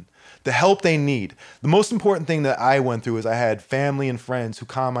retaliation the help they need. The most important thing that I went through is I had family and friends who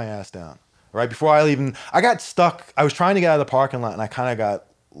calmed my ass down. Right before I got stuck. I was trying to get out of the parking lot and I kind of got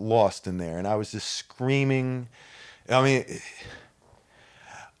lost in there and I was just screaming. I mean,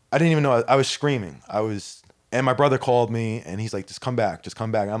 I didn't even know I was screaming. And my brother called me and he's like, just come back.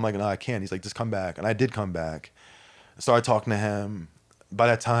 And I'm like, no, I can't. He's like, just come back. And I did come back. I started talking to him. By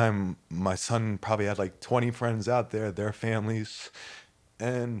that time, my son probably had like 20 friends out there, their families.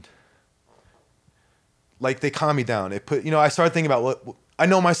 And like, they calmed me down. I started thinking about I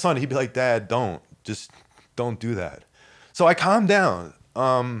know my son, he'd be like, Dad, don't do that. So I calmed down.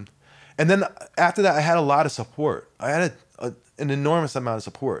 And then after that, I had a lot of support. I had an enormous amount of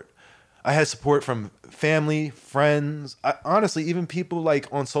support. I had support from family, friends. Honestly, even people like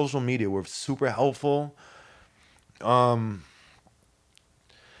on social media were super helpful. I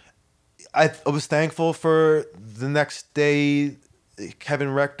was thankful for the next day,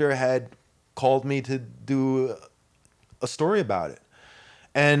 Kevin Rector had called me to do a story about it.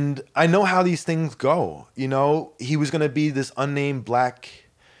 And I know how these things go. You know, he was going to be this unnamed black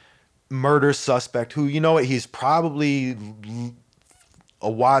murder suspect who, you know what, he's probably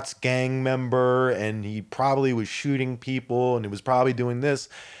a Watts gang member and he probably was shooting people and he was probably doing this.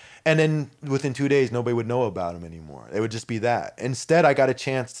 And then within 2 days, nobody would know about him anymore. It would just be that. Instead, I got a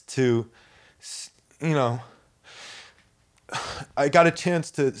chance to, say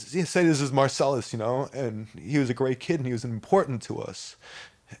this is Marcellus, and he was a great kid and he was important to us,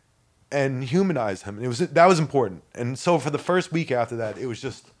 and humanize him. That was important. And so for the first week after that, it was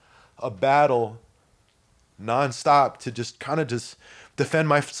just a battle nonstop to just kind of just defend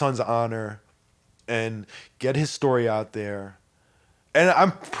my son's honor and get his story out there. And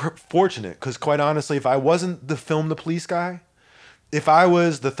I'm fortunate because, quite honestly, if I wasn't the Film the Police guy, if I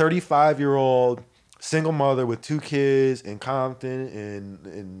was the 35-year-old single mother with 2 kids in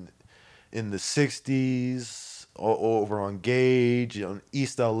Compton in the 60s, over on Gage, on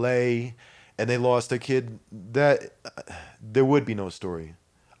East LA, and they lost a kid, that there would be no story.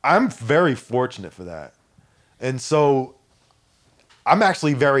 I'm very fortunate for that. And so I'm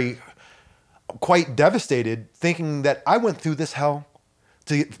actually quite devastated thinking that I went through this hell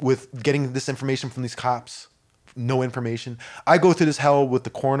with getting this information from these cops. No information. I go through this hell with the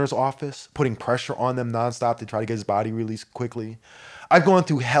coroner's office, putting pressure on them nonstop to try to get his body released quickly. I've gone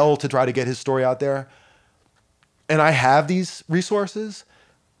through hell to try to get his story out there. And I have these resources.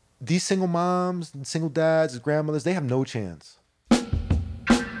 These single moms and single dads and grandmothers, they have no chance.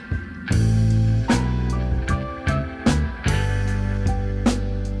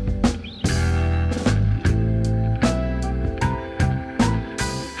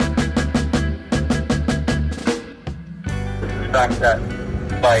 The fact that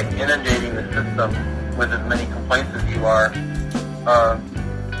by inundating the system with as many complaints as you are,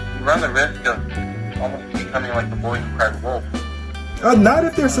 you run the risk of almost becoming like the boy who cried wolf. Not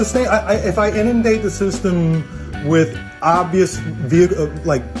if they're sustained. If I inundate the system with obvious vehicle,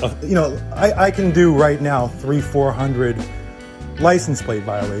 I can do right now 300-400 license plate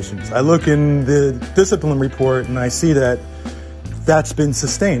violations. I look in the discipline report and I see that that's been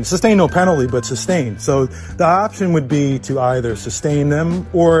sustained. Sustained, no penalty, but sustained. So the option would be to either sustain them,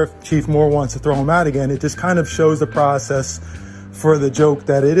 or if Chief Moore wants to throw them out again, it just kind of shows the process for the joke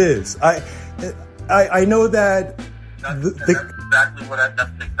that it is. I know that That's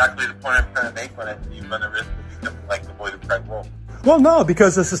exactly the point I'm trying to make when I see you run the risk of becoming like the boy who cried wolf. Well, no,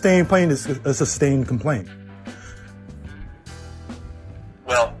 because a sustained complaint is a sustained complaint.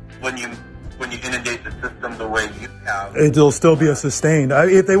 Well, when you inundate the system the way you have, It'll still be a sustained.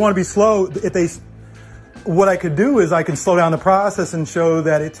 If they want to be slow, what I could do is I can slow down the process and show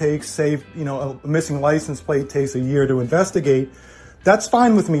that it takes, say, a missing license plate takes a year to investigate. That's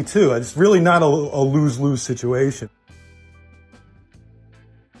fine with me too. It's really not a lose-lose situation.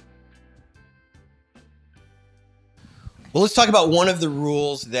 Well, let's talk about one of the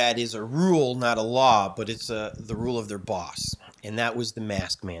rules that is a rule, not a law, but it's the rule of their boss, and that was the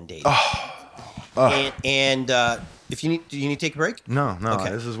mask mandate. And if do you need to take a break? No. Okay.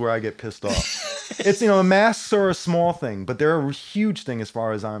 This is where I get pissed off. It's, masks are a small thing, but they're a huge thing as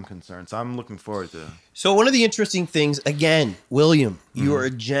far as I'm concerned. So I'm looking forward to it. So one of the interesting things, again, William, you are a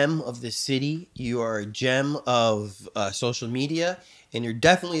gem of the city. You are a gem of social media. And you're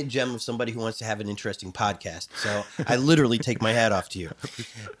definitely a gem of somebody who wants to have an interesting podcast. So I literally take my hat off to you.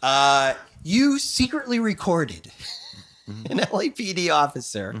 You secretly recorded an LAPD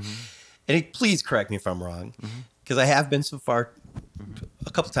officer. And please correct me if I'm wrong, because I have been so far a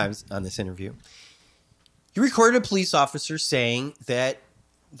couple times on this interview. You recorded a police officer saying that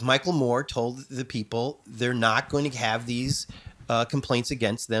Michael Moore told the people they're not going to have these complaints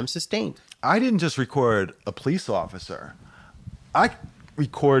against them sustained. I didn't just record a police officer. I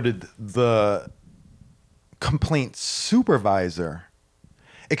recorded the complaint supervisor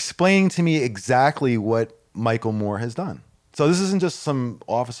explaining to me exactly what Michael Moore has done. So this isn't just some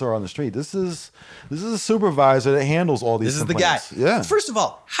officer on the street. This is a supervisor that handles all these complaints. This is the guy. Yeah. First of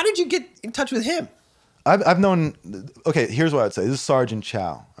all, how did you get in touch with him? I've known. Okay, here's what I'd say. This is Sergeant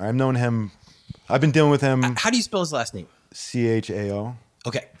Chow. I've known him. I've been dealing with him. How do you spell his last name? Chao.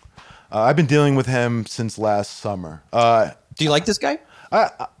 Okay. I've been dealing with him since last summer. Do you like this guy?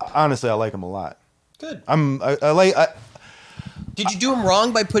 Honestly, I like him a lot. Good. Did you do him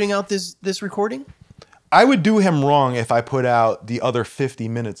wrong by putting out this recording? I would do him wrong if I put out the other 50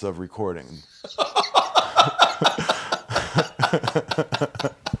 minutes of recording.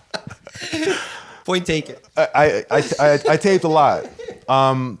 Point taken. I taped a lot.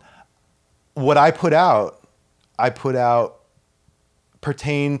 What I put out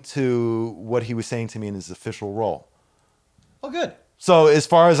pertained to what he was saying to me in his official role. Oh, good. So as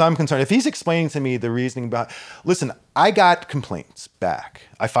far as I'm concerned, if he's explaining to me the reasoning about, listen, I got complaints back.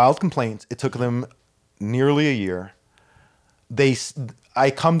 I filed complaints. It took them nearly a year.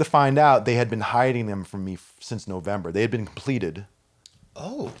 I come to find out they had been hiding them from me since November. They had been completed.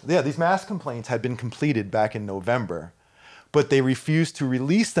 Oh. Yeah, these mass complaints had been completed back in November, but they refused to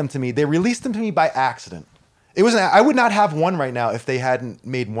release them to me. They released them to me by accident. I would not have one right now if they hadn't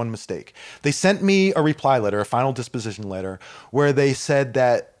made one mistake. They sent me a reply letter, a final disposition letter, where they said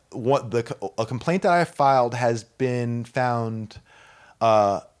that a complaint that I filed has been found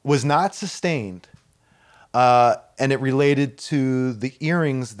was not sustained, and it related to the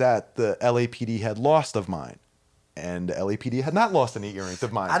earrings that the LAPD had lost of mine. And the LAPD had not lost any earrings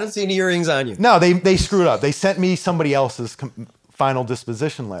of mine. I don't see any earrings on you. No, they screwed up. They sent me somebody else's final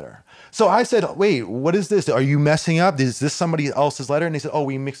disposition letter. So I said, wait, what is this? Are you messing up? Is this somebody else's letter? And they said, oh,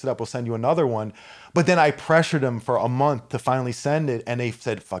 we mixed it up. We'll send you another one. But then I pressured them for a month to finally send it. And they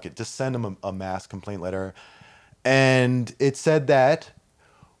said, fuck it, just send them a mass complaint letter. And it said that,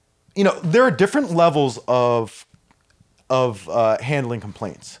 there are different levels of handling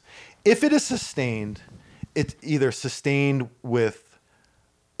complaints. If it is sustained, it's either sustained with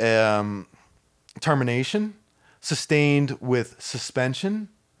termination, sustained with suspension,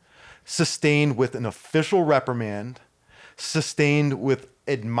 sustained with an official reprimand, sustained with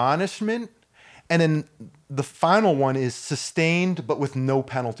admonishment, and then the final one is sustained but with no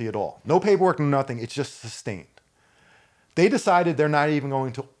penalty at all. No paperwork, no nothing. It's just sustained. They decided they're not even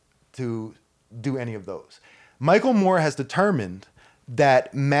going to do any of those. Michael Moore has determined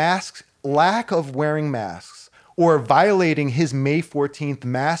that lack of wearing masks or violating his May 14th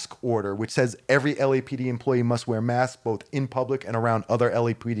mask order, which says every LAPD employee must wear masks both in public and around other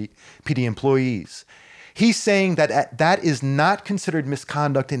LAPD employees. He's saying that that is not considered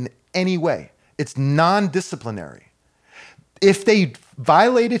misconduct in any way. It's non-disciplinary. if they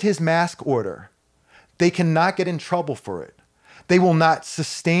violated his mask order, they cannot get in trouble for it. They will not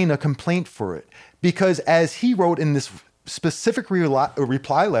sustain a complaint for it because, as he wrote in this specific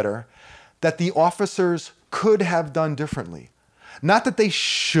reply letter, that the officers could have done differently. Not that they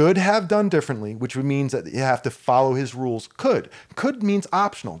should have done differently, which means that you have to follow his rules. Could means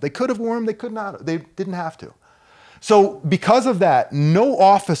optional. They could have worn them. They could not. They didn't have to. So because of that, no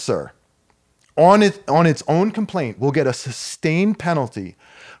officer on its own complaint will get a sustained penalty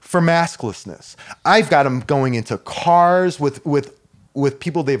for masklessness. I've got them going into cars with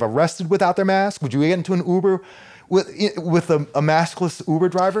people they've arrested without their mask. Would you get into an Uber with a maskless Uber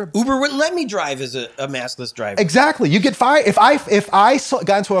driver? Uber wouldn't let me drive as a maskless driver. Exactly. You get fired. If I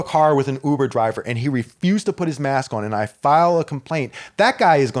got into a car with an Uber driver and he refused to put his mask on and I file a complaint, that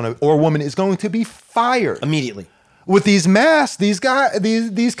guy or woman is going to be fired Immediately. With these masks, these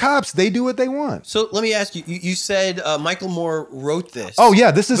cops, they do what they want. So let me ask you, you said Michael Moore wrote this. Oh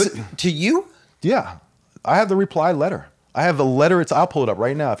yeah, this is to you? Yeah. I have the reply letter. I have the letter. I'll pull it up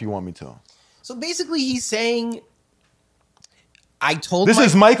right now if you want me to. So basically he's saying, This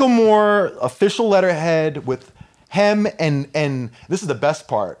is Michael Moore, official letterhead with him and this is the best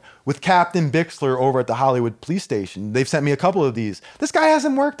part, with Captain Bixler over at the Hollywood police station. They've sent me a couple of these. This guy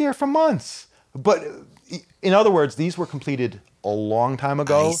hasn't worked there for months. But in other words, these were completed a long time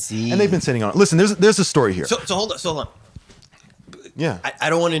ago. I see. And they've been sitting on it. Listen, there's a story here. So hold on. Yeah. I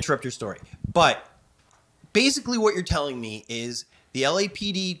don't want to interrupt your story. But basically what you're telling me is the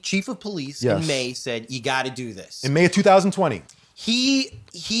LAPD chief of police in May said, you got to do this. In May of 2020. He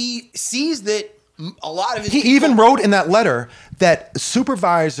sees that a lot of his He even wrote in that letter that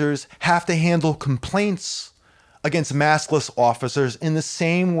supervisors have to handle complaints against maskless officers in the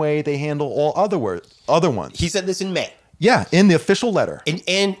same way they handle all other ones. He said this in May. Yeah, in the official letter.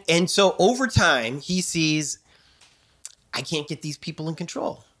 And so over time, he sees, I can't get these people in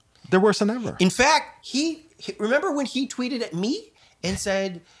control. They're worse than ever. In fact, he remember when he tweeted at me and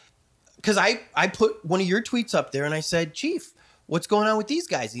said, because I put one of your tweets up there and I said, Chief, what's going on with these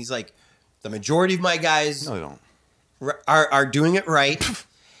guys? And he's like, the majority of my guys No, they don't. are doing it right.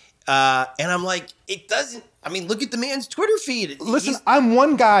 And I'm like, it doesn't. I mean, look at the man's Twitter feed. Listen, I'm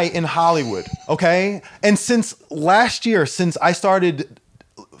one guy in Hollywood, okay? And since last year, since I started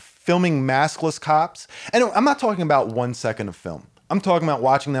filming maskless cops, and I'm not talking about 1 second of film. I'm talking about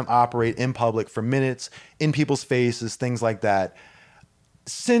watching them operate in public for minutes, in people's faces, things like that.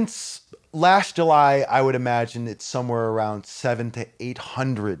 Since last July, I would imagine it's somewhere around 700 to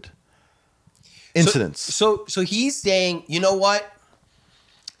 800 incidents. So he's saying, you know what?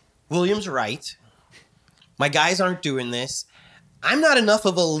 William's right. My guys aren't doing this. I'm not enough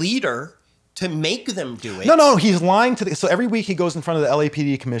of a leader to make them do it. No, he's lying to so every week he goes in front of the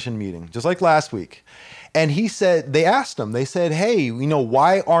LAPD commission meeting, just like last week. And he said, they asked him, they said, hey,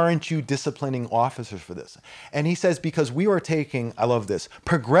 why aren't you disciplining officers for this? And he says, because we are taking, I love this,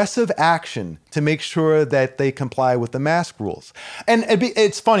 progressive action to make sure that they comply with the mask rules. And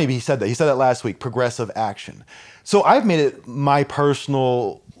it's funny, he said that. He said that last week, progressive action. So I've made it my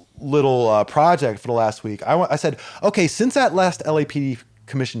personal little project for the last week. I said, okay, since that last LAPD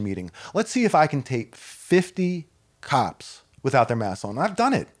commission meeting, let's see if I can take 50 cops without their masks on. I've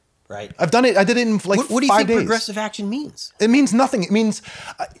done it. Right. I've done it. I did it in like 5 days. What do you think progressive action means? It means nothing. It means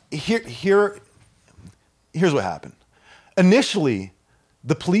here's what happened. Initially,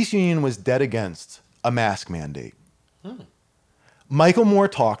 the police union was dead against a mask mandate. Michael Moore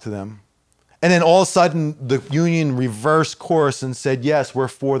talked to them. And then all of a sudden, the union reversed course and said, yes, we're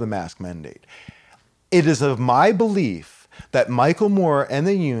for the mask mandate. It is of my belief that Michael Moore and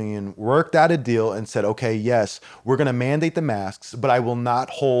the union worked out a deal and said, okay, yes, we're going to mandate the masks, but I will not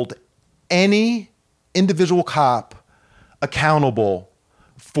hold any individual cop accountable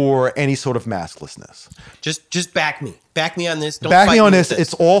for any sort of masklessness. Just back me. Back me on this. Don't back fight me on with this.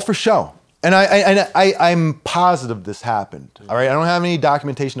 It's all for show. And I'm positive this happened. All right, I don't have any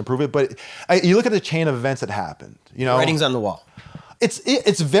documentation to prove it, but you look at the chain of events that happened. Writing's on the wall.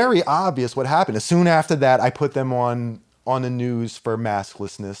 It's very obvious what happened. As soon after that, I put them on the news for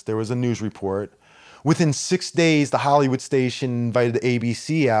masklessness. There was a news report. Within 6 days, the Hollywood station invited the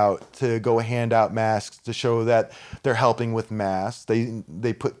ABC out to go hand out masks to show that they're helping with masks.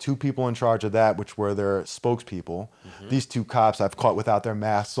 They put 2 people in charge of that, which were their spokespeople. Mm-hmm. These 2 cops I've caught without their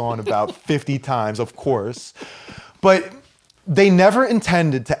masks on about 50 times, of course. But they never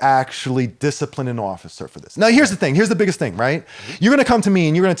intended to actually discipline an officer for this. Now, here's the thing. Here's the biggest thing, right? You're going to come to me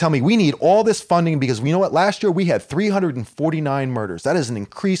and you're going to tell me we need all this funding because you know what? Last year we had 349 murders. That is an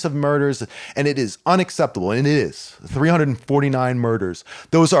increase of murders, and it is unacceptable. And it is 349 murders.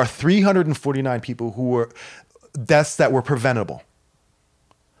 Those are 349 people who were deaths that were preventable.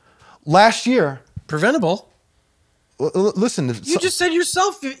 Last year, Preventable? listen. You just said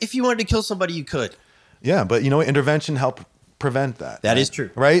yourself if you wanted to kill somebody, you could. Yeah, but intervention helped prevent that. That is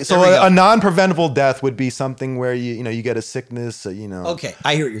true. Right? So There we go. a non-preventable death would be something where you get a sickness, Okay,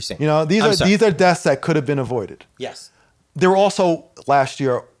 I hear what you're saying. These are deaths that could have been avoided. Yes. There were also last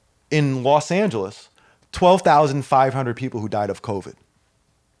year in Los Angeles 12,500 people who died of COVID.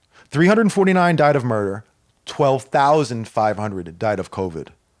 349 died of murder, 12,500 died of COVID.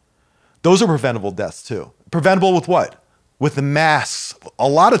 Those are preventable deaths too. Preventable with what? With the masks, a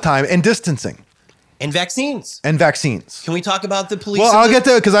lot of time, and distancing. And vaccines. And vaccines. Can we talk about the police? Well, I'll get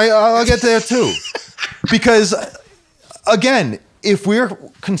there because I'll get there too. Because again, if we're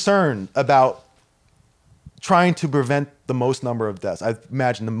concerned about trying to prevent the most number of deaths, I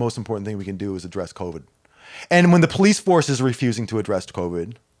imagine the most important thing we can do is address COVID. And when the police force is refusing to address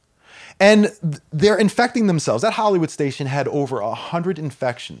COVID, and they're infecting themselves, that Hollywood station had over 100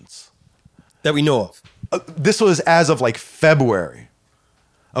 infections. That we know of. This was as of like February.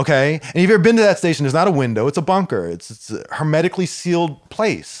 Okay. And if you've ever been to that station, there's not a window, it's a bunker. It's a hermetically sealed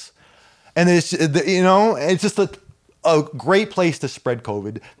place. And it's just a great place to spread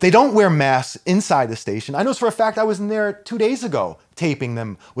COVID. They don't wear masks inside the station. I know for a fact I was in there 2 days ago taping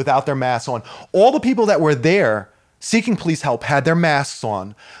them without their masks on. All the people that were there seeking police help had their masks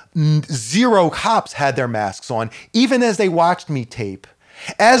on. 0 cops had their masks on, even as they watched me tape.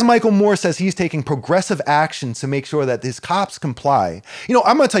 As Michael Moore says, he's taking progressive action to make sure that his cops comply. I'm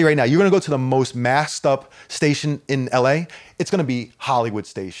going to tell you right now, you're going to go to the most masked up station in LA. It's going to be Hollywood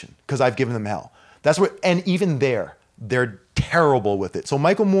Station because I've given them hell. That's where, and even there, they're terrible with it. So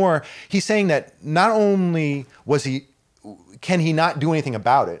Michael Moore, he's saying that not only can he not do anything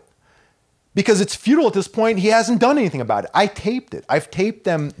about it, because it's futile at this point, he hasn't done anything about it. I taped it. I've taped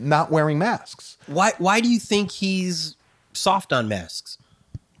them not wearing masks. Why do you think he's soft on masks?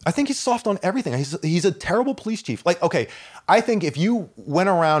 I think he's soft on everything. He's a terrible police chief. Like, okay, I think if you went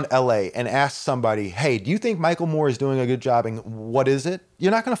around LA and asked somebody, hey, do you think Michael Moore is doing a good job and what is it? You're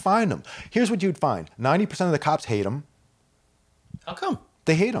not going to find him. Here's what you'd find. 90% of the cops hate him. How come?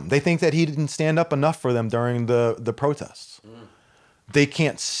 They hate him. They think that he didn't stand up enough for them during the protests. They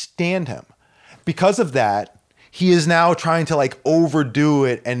can't stand him. Because of that, he is now trying to overdo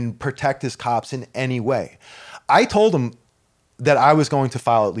it and protect his cops in any way. I told him that I was going to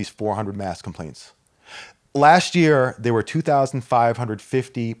file at least 400 mass complaints. Last year, there were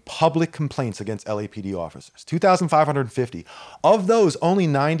 2,550 public complaints against LAPD officers. 2,550. Of those, only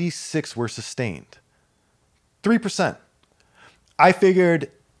 96 were sustained. 3%. I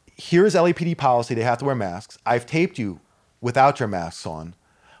figured, here's LAPD policy. They have to wear masks. I've taped you without your masks on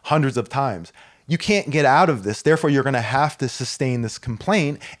hundreds of times. You can't get out of this. Therefore, you're going to have to sustain this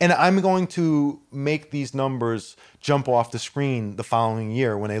complaint. And I'm going to make these numbers jump off the screen the following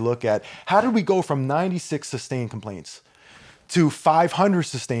year when they look at how did we go from 96 sustained complaints to 500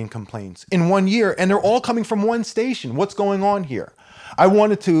 sustained complaints in 1 year. And they're all coming from one station. What's going on here? I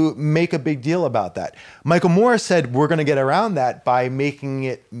wanted to make a big deal about that. Michael Moore said we're going to get around that by making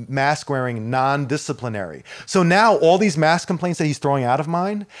it mask wearing non-disciplinary. So now all these mask complaints that he's throwing out of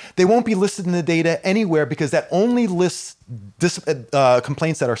mine, they won't be listed in the data anywhere because that only lists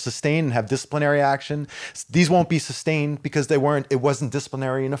complaints that are sustained and have disciplinary action. These won't be sustained because it wasn't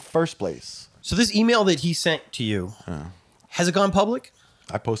disciplinary in the first place. So this email that he sent to you, has it gone public?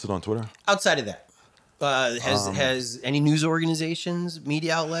 I posted on Twitter. Outside of that, has any news organizations,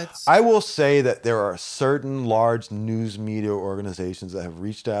 media outlets? I will say that there are certain large news media organizations that have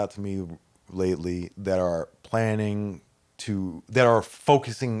reached out to me lately that are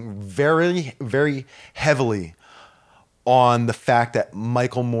focusing very, very heavily on the fact that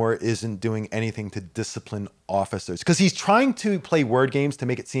Michael Moore isn't doing anything to discipline officers. Because he's trying to play word games to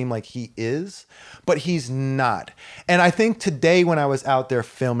make it seem like he is, but he's not. And I think today when I was out there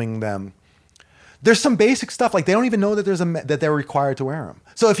filming them, there's some basic stuff like they don't even know that that they're required to wear them.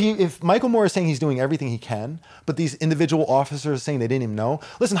 So if Michael Moore is saying he's doing everything he can, but these individual officers are saying they didn't even know.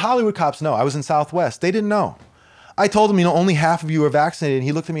 Listen, Hollywood cops know. I was in Southwest. They didn't know. I told them, only half of you are vaccinated. And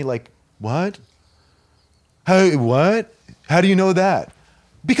he looked at me like, what? Hey, what? How do you know that?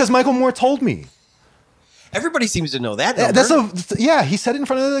 Because Michael Moore told me. Everybody seems to know that number. He said it in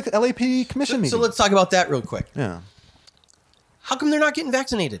front of the LAPD commission meeting. So let's talk about that real quick. Yeah. How come they're not getting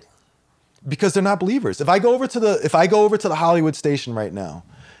vaccinated? Because they're not believers. If I go over to the Hollywood station right now,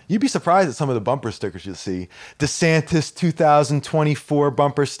 you'd be surprised at some of the bumper stickers you see. DeSantis 2024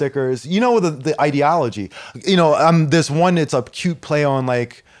 bumper stickers. The ideology. There's one that's a cute play on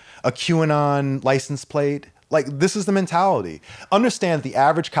like a QAnon license plate. Like this is the mentality. Understand the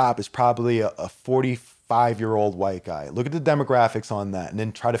average cop is probably a 45 45-year-old white guy. Look at the demographics on that, and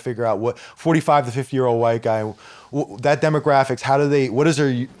then try to figure out what 45 to 50-year-old white guy, that demographics, what is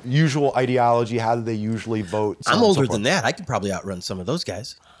their usual ideology? How do they usually vote? I'm older than that. I could probably outrun some of those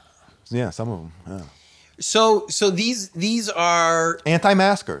guys. Yeah, some of them. Yeah. So these are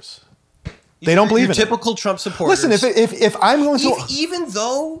Anti-maskers. They don't believe your in it. typical Trump supporters. Listen, if I'm going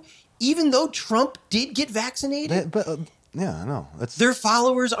to, even though Trump did get vaccinated, yeah, I know. Their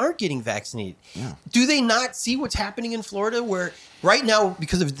followers aren't getting vaccinated. Yeah. Do they not see what's happening in Florida, where right now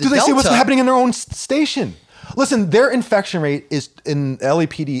because of the Do they see what's Delta- happening in their own station? Listen, their infection rate in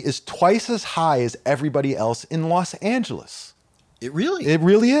LAPD is twice as high as everybody else in Los Angeles. It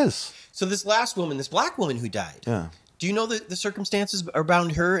really is. So this last woman, this black woman who died. Yeah. Do you know the circumstances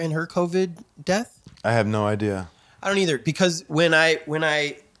around her and her COVID death? I have no idea. I don't either, because when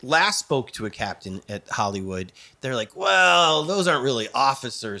I last spoke to a captain at Hollywood, they're like, "Well, those aren't really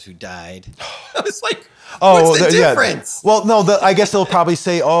officers who died." I was like, "What's the difference?" Yeah. Well, no, I guess they'll probably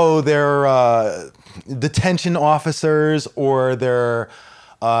say, "Oh, they're detention officers or they're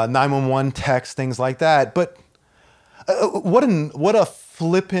 911 techs, things like that." But what a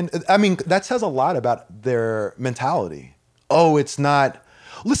flippant! I mean, that says a lot about their mentality. Oh, it's not.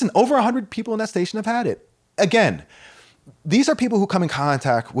 Listen, over 100 people in that station have had it. Again, these are people who come in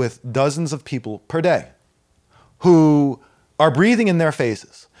contact with dozens of people per day who are breathing in their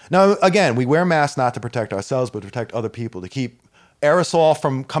faces. Now, again, we wear masks not to protect ourselves, but to protect other people, to keep aerosol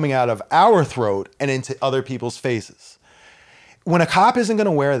from coming out of our throat and into other people's faces. When a cop isn't going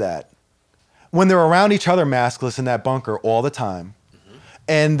to wear that, when they're around each other maskless in that bunker all the time,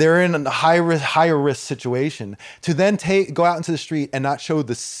 and they're in a higher risk situation, to then go out into the street and not show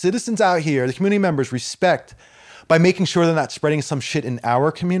the citizens out here, the community members, respect by making sure they're not spreading some shit in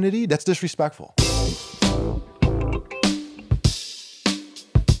our community, that's disrespectful.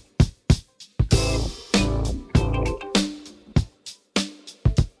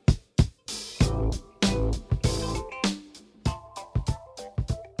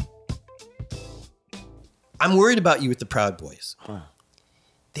 I'm worried about you with the Proud Boys.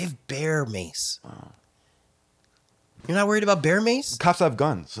 They have bear mace. You're not worried about bear mace? Cops have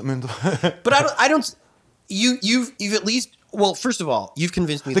guns. I mean, but I don't. You've at least. Well, first of all, you've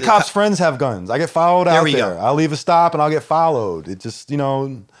convinced me. The cops' friends have guns. I get followed out there. I'll leave a stop and I'll get followed. It just,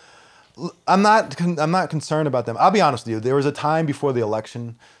 I'm not concerned about them. I'll be honest with you. There was a time before the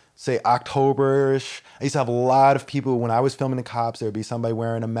election, say October-ish. I used to have a lot of people when I was filming the cops. There would be somebody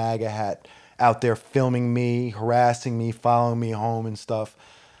wearing a MAGA hat out there filming me, harassing me, following me home and stuff.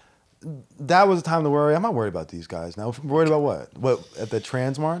 That was a time to worry. I'm not worried about these guys now. I'm worried about what? What, at the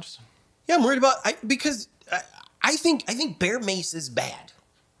trans march? Yeah, I'm worried about because I think bear mace is bad.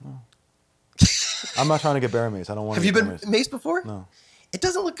 I'm not trying to get bear mace. I don't want to. Have you been maced before? No. It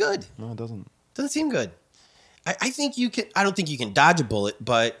doesn't look good. No, it doesn't. Doesn't seem good. I think you can. I don't think you can dodge a bullet,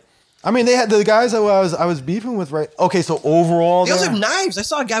 but I mean, they had the guys that I was beefing with, right? Okay, so overall, they also have knives. I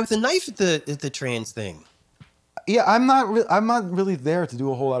saw a guy with a knife at the trans thing. Yeah, I'm not really there to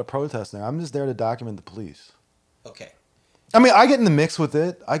do a whole lot of protesting. I'm just there to document the police. Okay. I mean, I get in the mix with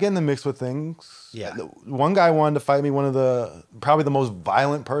it. I get in the mix with things. Yeah. One guy wanted to fight me, probably the most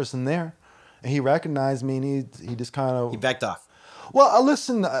violent person there. And he recognized me and he just kind of... He backed off. Well,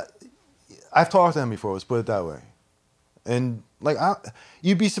 listen, I've talked to him before, let's put it that way. And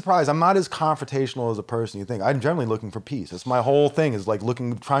you'd be surprised. I'm not as confrontational as a person you think. I'm generally looking for peace. That's my whole thing is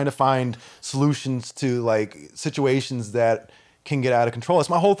trying to find solutions to situations that can get out of control. That's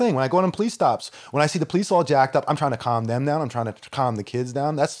my whole thing. When I go on police stops, when I see the police all jacked up, I'm trying to calm them down. I'm trying to calm the kids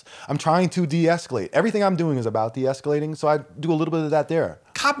down. I'm trying to de-escalate. Everything I'm doing is about de-escalating. So I do a little bit of that there.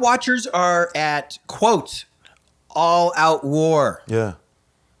 Cop watchers are at, quote, all out war. Yeah.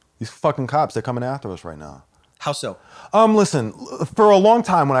 These fucking cops, they're coming after us right now. How so? Listen, for a long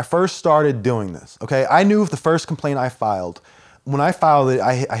time when I first started doing this, okay, I knew if the first complaint I filed, when I filed it,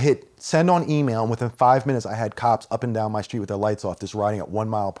 I hit send on email, and within 5 minutes, I had cops up and down my street with their lights off, just riding at 1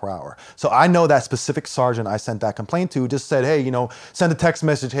 mile per hour. So I know that specific sergeant I sent that complaint to just said, hey, send a text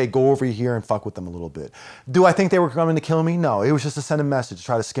message, hey, go over here and fuck with them a little bit. Do I think they were coming to kill me? No, it was just to send a message, to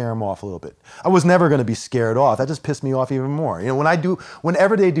try to scare them off a little bit. I was never going to be scared off. That just pissed me off even more.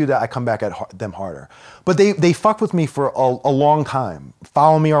 Whenever they do that, I come back at them harder. But they fucked with me for a long time,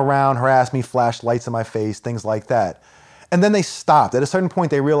 follow me around, harass me, flash lights in my face, things like that. And then they stopped. At a certain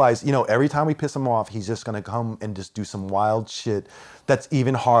point, they realized, every time we piss him off, he's just going to come and just do some wild shit that's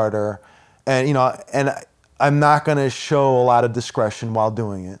even harder. And, and I'm not going to show a lot of discretion while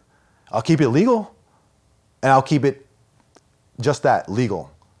doing it. I'll keep it legal, and I'll keep it just that,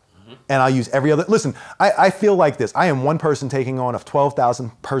 legal. And I'll use every other. Listen, I feel like this. I am one person taking on a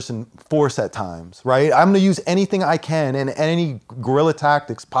 12,000 person force at times, right? I'm going to use anything I can and any guerrilla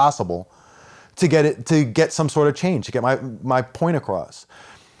tactics possible to get some sort of change, to get my point across.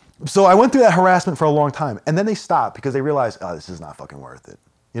 So I went through that harassment for a long time, and then they stopped because they realized, oh, this is not fucking worth it.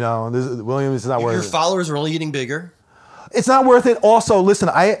 Williams is not worth it. Your followers are only getting bigger. It's not worth it. Also, listen,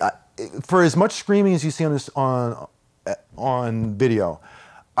 I for as much screaming as you see on video,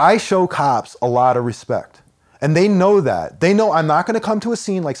 I show cops a lot of respect. And they know that. They know I'm not going to come to a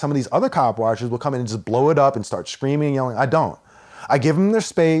scene like some of these other cop watchers will come in and just blow it up and start screaming and yelling. I don't. I give them their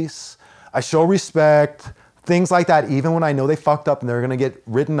space. I show respect, things like that, even when I know they fucked up and they're going to get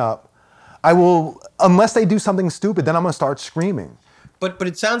written up. I will, unless they do something stupid, then I'm going to start screaming. But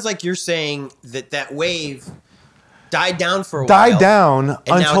it sounds like you're saying that wave died down for a while. Died down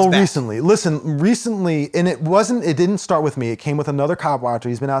until back. recently. Listen, recently, and it didn't start with me. It came with another cop watcher.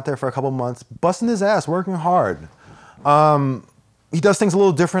 He's been out there for a couple months, busting his ass, working hard. He does things a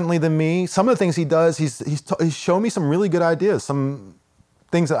little differently than me. Some of the things he does, he's shown me some really good ideas, some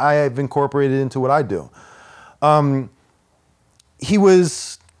things that I have incorporated into what I do.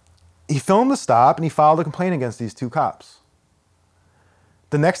 He filmed the stop and he filed a complaint against these two cops.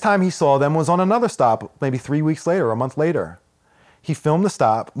 The next time he saw them was on another stop, maybe 3 weeks later, or a month later. He filmed the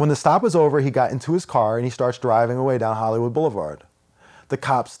stop. When the stop was over, he got into his car and he starts driving away down Hollywood Boulevard. The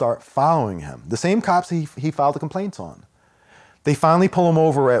cops start following him. The same cops he filed the complaints on. They finally pull him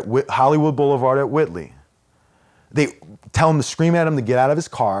over at Hollywood Boulevard at Whitley. They tell him to scream at him to get out of his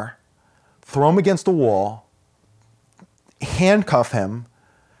car, throw him against the wall, handcuff him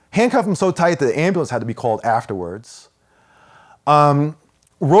so tight that the ambulance had to be called afterwards.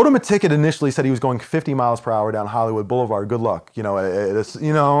 Wrote him a ticket initially, said he was going 50 miles per hour down Hollywood Boulevard. Good luck, Then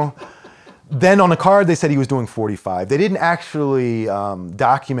on the card, they said he was doing 45. They didn't actually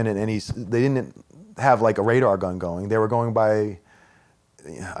document it, they didn't have like a radar gun going. They were going by,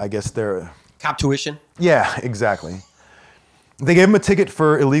 I guess their... Cop tuition? Yeah, exactly. They gave him a ticket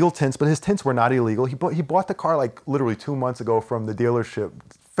for illegal tints, but his tints were not illegal. He bought the car like literally 2 months ago from the dealership,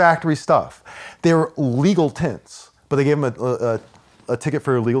 factory stuff. They were legal tints, but they gave him a ticket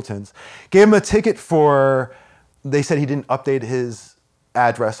for illegal tints. Gave him a ticket for, they said he didn't update his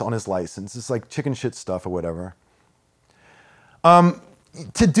address on his license. It's like chicken shit stuff or whatever.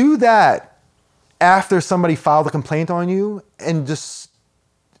 To do that after somebody filed a complaint on you and just,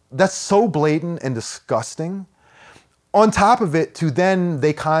 that's so blatant and disgusting. On top of it,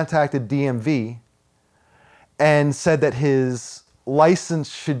 they contacted DMV and said that his license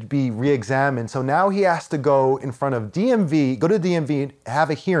should be re-examined. So now he has to go in front of DMV, go to DMV, have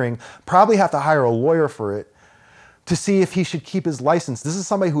a hearing, probably have to hire a lawyer for it to see if he should keep his license. This is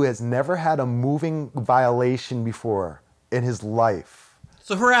somebody who has never had a moving violation before in his life.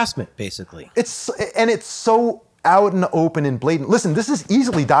 So harassment, basically. It's so out in the open and blatant. Listen, this is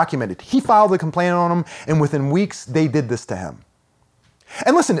easily documented. He filed a complaint on him, and within weeks, they did this to him.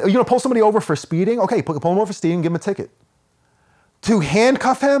 And listen, pull somebody over for speeding? Okay, pull him over for speeding, give him a ticket. To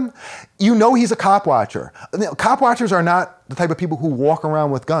handcuff him, he's a cop watcher. Cop watchers are not the type of people who walk around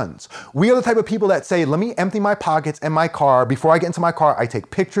with guns. We are the type of people that say, let me empty my pockets and my car. Before I get into my car, I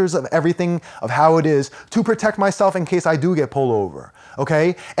take pictures of everything, of how it is, to protect myself in case I do get pulled over,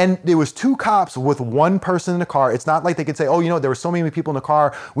 okay? And there was two cops with one person in the car. It's not like they could say, there were so many people in the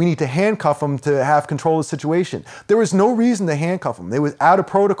car, we need to handcuff them to have control of the situation. There was no reason to handcuff them. It was out of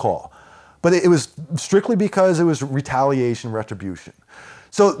protocol. But it was strictly because it was retaliation, retribution.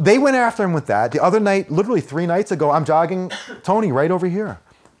 So they went after him with that. The other night, literally 3 nights ago, I'm jogging, Tony, right over here.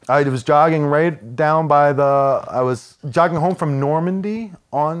 I was jogging right down by I was jogging home from Normandy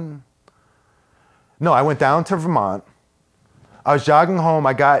I went down to Vermont. I was jogging home.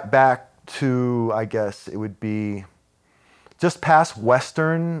 I got back to, I guess it would be just past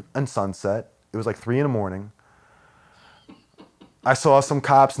Western and Sunset. It was like 3 a.m. I saw some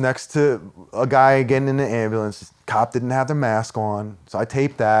cops next to a guy getting in the ambulance. Cop didn't have their mask on, so I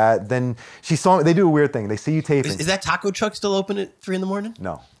taped that. Then she saw me. They do a weird thing. They see you taping. Is that taco truck still open at 3 a.m?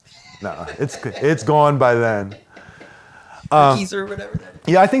 No, it's gone by then. Keys or whatever.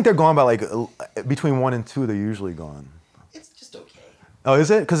 Yeah, I think they're gone by like between 1 and 2. They're usually gone. It's just okay. Oh,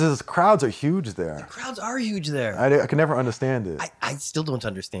 is it? Because the crowds are huge there. The crowds are huge there. I can never understand it. I still don't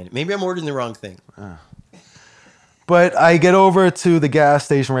understand it. Maybe I'm ordering the wrong thing. But I get over to the gas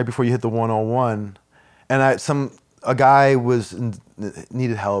station right before you hit the 101, and a guy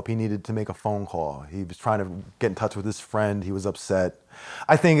needed help. He needed to make a phone call. He was trying to get in touch with his friend. He was upset.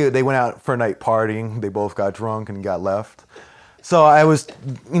 I think they went out for a night partying. They both got drunk and got left. So I was,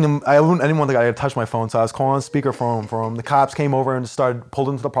 I didn't want the guy to touch my phone, so I was calling on speakerphone for him. The cops came over and pulled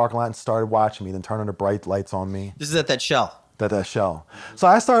into the parking lot and started watching me, then turned on the bright lights on me. This is at that Shell. That Shell. So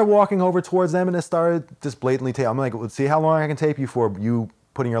I started walking over towards them and it started just blatantly tape. I'm like, let's see how long I can tape you for, you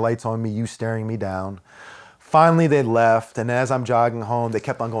putting your lights on me, you staring me down. Finally, they left, and as I'm jogging home, they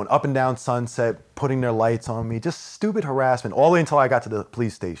kept on going up and down Sunset, putting their lights on me, just stupid harassment, all the way until I got to the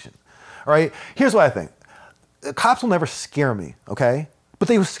police station. All right, here's what I think. The cops will never scare me, okay? But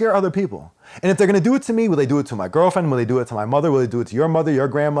they will scare other people. And if they're gonna do it to me, will they do it to my girlfriend? Will they do it to my mother? Will they do it to your mother, your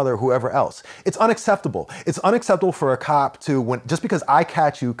grandmother, or whoever else? It's unacceptable. It's unacceptable for a cop to, just because I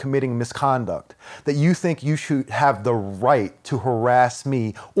catch you committing misconduct, that you think you should have the right to harass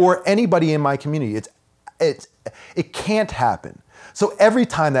me or anybody in my community. It can't happen. So every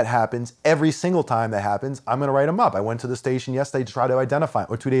time that happens, every single time that happens, I'm gonna write them up. I went to the station yesterday to try to identify,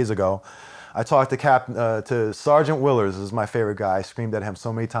 or 2 days ago. I talked to Sergeant Willers, this is my favorite guy. I screamed at him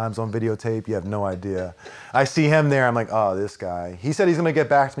so many times on videotape, you have no idea. I see him there, I'm like, oh, this guy. He said he's gonna get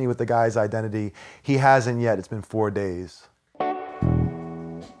back to me with the guy's identity. He hasn't yet, it's been 4 days.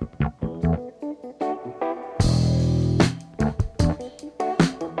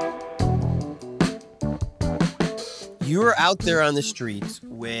 You are out there on the streets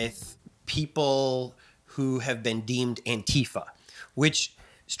with people who have been deemed Antifa, which,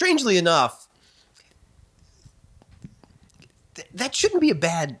 strangely enough, that shouldn't be a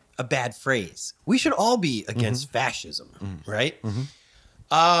bad phrase. We should all be against fascism, right?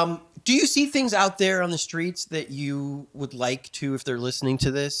 Do you see things out there on the streets that you would like to, if they're listening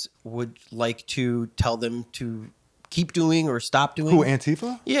to this, would like to tell them to keep doing or stop doing? Who,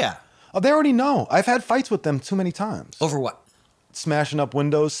 Antifa? Yeah. Oh, they already know. I've had fights with them too many times. Over what? Smashing up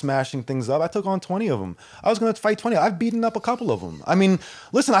windows, smashing things up. I took on 20 of them. I was going to fight 20. I've beaten up a couple of them. I mean,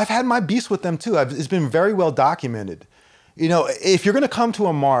 listen, I've had my beefs with them too. It's been very well documented. You know, if you're going to come to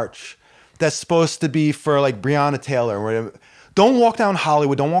a march that's supposed to be for like Breonna Taylor or whatever, don't walk down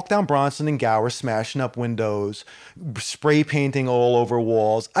Hollywood, don't walk down Bronson and Gower smashing up windows, spray painting all over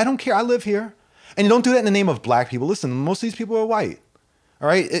walls. I don't care. I live here. And you don't do that in the name of black people. Listen, most of these people are white. All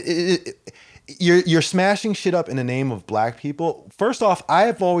right? You're smashing shit up in the name of black people. First off, I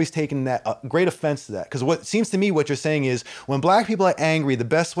have always taken that great offense to that, because what seems to me what you're saying is when black people are angry, the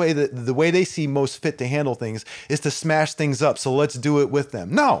best way, the way they see most fit to handle things is to smash things up. So let's do it with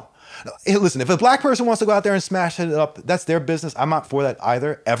them. No. Hey, listen, if a black person wants to go out there and smash it up, that's their business. I'm not for that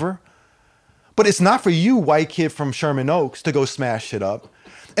either, ever. But it's not for you, white kid from Sherman Oaks, to go smash shit up.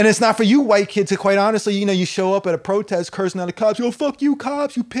 And it's not for you, white kids, to quite honestly, you show up at a protest cursing at the cops. You go, fuck you,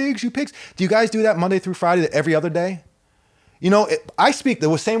 cops, you pigs, you pigs. Do you guys do that Monday through Friday, every other day? I speak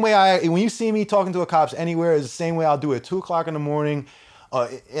the same way when you see me talking to a cops anywhere is the same way I'll do it at 2 o'clock in the morning,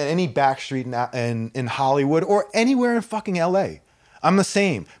 any back street in Hollywood or anywhere in fucking LA. I'm the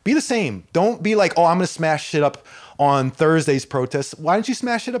same. Be the same. Don't be like, oh, I'm going to smash shit up on Thursday's protests. Why didn't you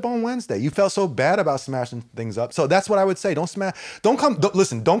smash it up on Wednesday? You felt so bad about smashing things up. So that's what I would say. Don't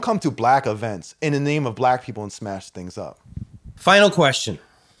come to black events in the name of black people and smash things up. Final question.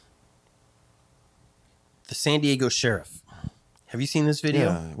 The San Diego sheriff. Have you seen this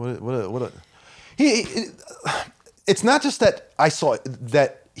video? Yeah. It's not just that I saw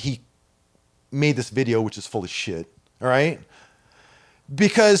that he made this video, which is full of shit. All right.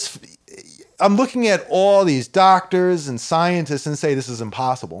 Because I'm looking at all these doctors and scientists and say this is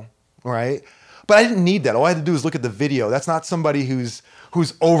impossible, all right? But I didn't need that. All I had to do is look at the video. That's not somebody who's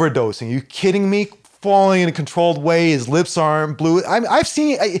overdosing. Are you kidding me? Falling in a controlled way, his lips aren't blue. I've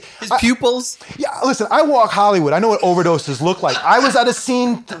seen his pupils. Yeah, listen, I walk Hollywood. I know what overdoses look like. I was at a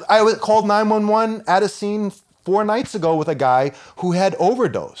scene. I was called 911 at a scene 4 nights ago with a guy who had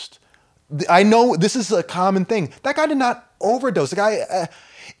overdosed. I know this is a common thing. That guy did not overdose. The guy,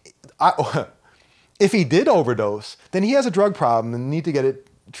 if he did overdose, then he has a drug problem and need to get it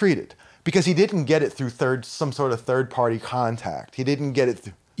treated because he didn't get it through some sort of third-party contact. He didn't get it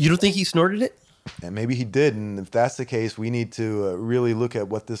through. You don't think he snorted it? And maybe he did. And if that's the case, we need to really look at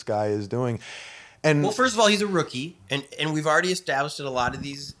what this guy is doing. And well, first of all, he's a rookie, and we've already established that a lot of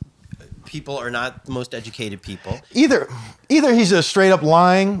these people are not the most educated people. Either he's just straight up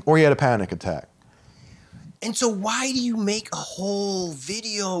lying or he had a panic attack. And so why do you make a whole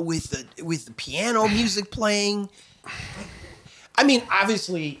video with the piano music playing? I mean,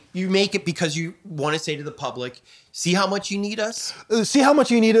 obviously, you make it because you want to say to the public, see how much you need us? See how much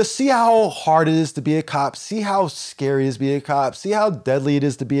you need us. See how hard it is to be a cop. See how scary it is to be a cop. See how deadly it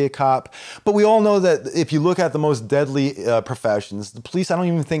is to be a cop. But we all know that if you look at the most deadly professions, the police, I don't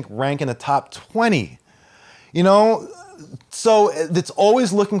even think rank in the top 20. So it's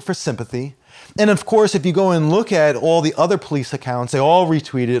always looking for sympathy. And of course, if you go and look at all the other police accounts, they all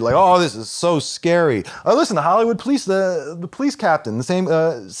retweeted it like, oh, this is so scary. Listen, the Hollywood police, the police captain,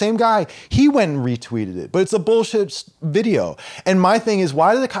 the same guy, he went and retweeted it. But it's a bullshit video. And my thing is,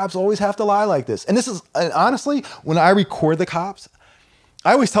 why do the cops always have to lie like this? And this is, and honestly, when I record the cops,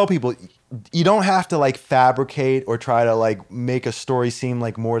 I always tell people, you don't have to like fabricate or try to like make a story seem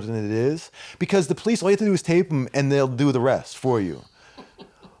like more than it is. Because the police, all you have to do is tape them and they'll do the rest for you.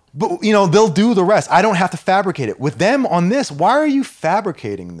 But, you know, they'll do the rest. I don't have to fabricate it. With them on this, why are you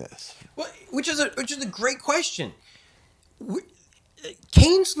fabricating this? Well, which is a great question.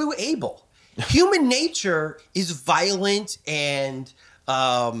 Cain slew Abel. Human nature is violent and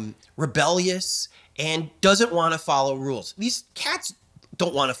rebellious and doesn't want to follow rules. These cats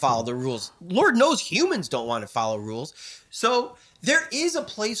don't want to follow the rules. Lord knows humans don't want to follow rules. So there is a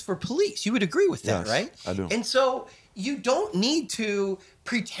place for police. You would agree with that, Yes, right? I do. And so you don't need to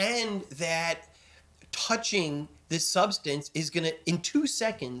pretend that touching this substance is going to, in 2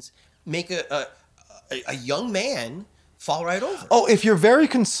 seconds, make a young man fall right over. Oh, if you're very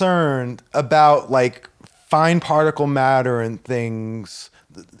concerned about like fine particle matter and things,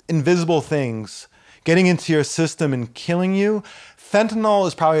 invisible things, getting into your system and killing you, fentanyl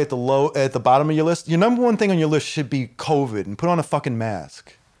is probably at the bottom of your list. Your number one thing on your list should be COVID and put on a fucking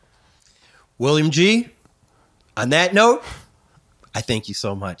mask. William G., on that note, I thank you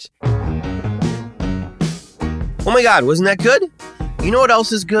so much. Oh my God, wasn't that good? You know what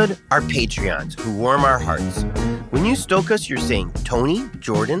else is good? Our Patreons, who warm our hearts. When you stoke us, you're saying, Tony,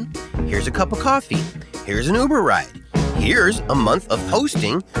 Jordan, here's a cup of coffee. Here's an Uber ride. Here's a month of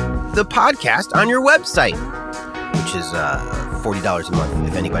hosting the podcast on your website, which is $40 a month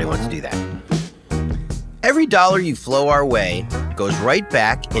if anybody wants to do that. Every dollar you flow our way goes right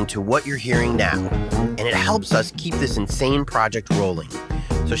back into what you're hearing now, and it helps us keep this insane project rolling.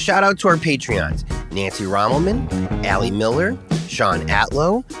 So shout out to our Patreons, Nancy Rommelman, Allie Miller, Sean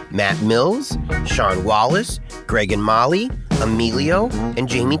Atlow, Matt Mills, Sean Wallace, Greg and Molly, Emilio, and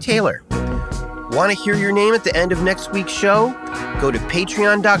Jamie Taylor. Want to hear your name at the end of next week's show? Go to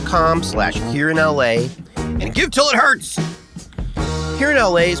patreon.com/hereinla and give till it hurts. Here in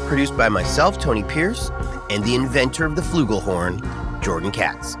LA is produced by myself, Tony Pierce, and the inventor of the flugelhorn, Jordan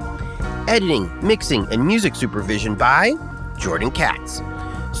Katz. Editing, mixing, and music supervision by Jordan Katz.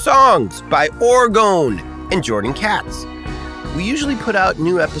 Songs by Orgone and Jordan Katz. We usually put out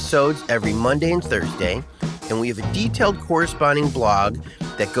new episodes every Monday and Thursday, and we have a detailed corresponding blog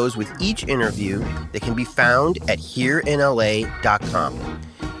that goes with each interview that can be found at hereinla.com.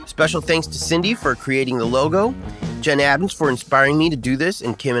 Special thanks to Cindy for creating the logo, Jen Adams for inspiring me to do this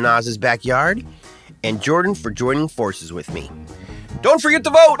in Kim and Oz's backyard, and Jordan for joining forces with me. Don't forget to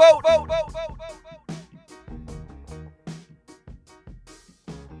vote! Vote, vote, vote, vote, vote.